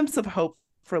glimpse of hope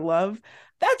for love.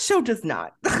 That show does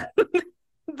not. The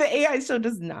AI show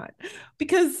does not,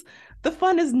 because the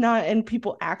fun is not in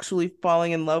people actually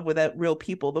falling in love with real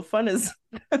people. The fun is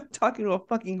talking to a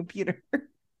fucking computer.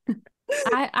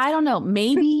 I don't know.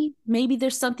 Maybe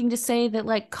there's something to say that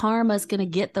like karma's gonna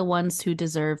get the ones who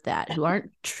deserve that,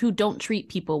 who don't treat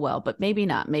people well, but maybe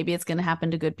not. Maybe it's gonna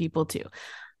happen to good people too.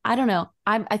 I don't know.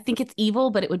 I think it's evil,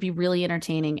 but it would be really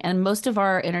entertaining. And most of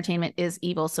our entertainment is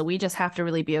evil, so we just have to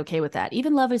really be okay with that.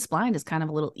 Even Love is Blind is kind of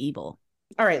a little evil.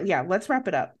 All right, yeah, let's wrap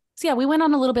it up. So yeah, we went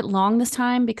on a little bit long this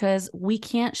time because we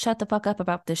can't shut the fuck up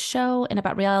about this show and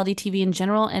about reality TV in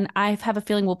general. And I have a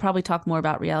feeling we'll probably talk more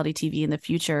about reality TV in the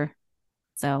future.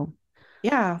 So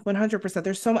yeah, 100%.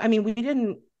 There's I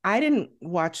mean, I didn't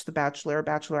watch the Bachelor or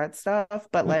Bachelorette stuff,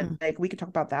 but like we could talk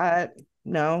about that.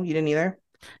 No, you didn't either?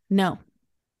 No.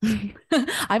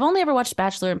 I've only ever watched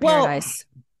Bachelor in Paradise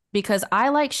because I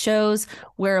like shows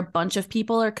where a bunch of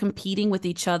people are competing with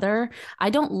each other. I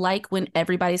don't like when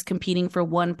everybody's competing for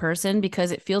one person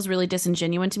because it feels really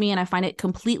disingenuous to me. And I find it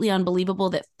completely unbelievable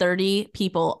that 30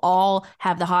 people all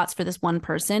have the hots for this one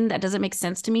person. That doesn't make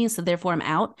sense to me. So therefore I'm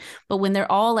out. But when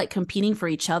they're all like competing for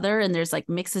each other and there's like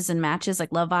mixes and matches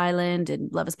like Love Island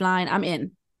and Love is Blind, I'm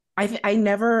in. I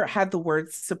never had the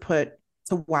words to put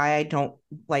to why I don't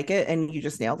like it. And you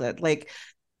just nailed it. Like,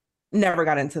 never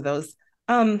got into those.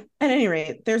 At any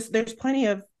rate, there's plenty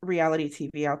of reality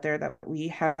TV out there that we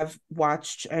have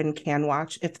watched and can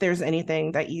watch. If there's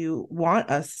anything that you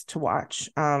want us to watch,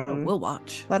 we'll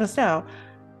watch. Let us know.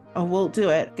 We'll do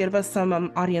it. Give us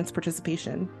some audience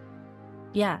participation.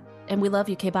 Yeah, and we love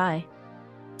you. Okay, bye.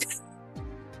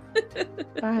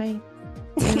 Bye.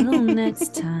 Till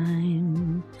next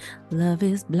time, Love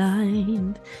is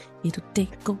Blind. It'll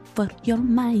take over your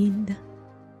mind.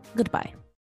 Goodbye.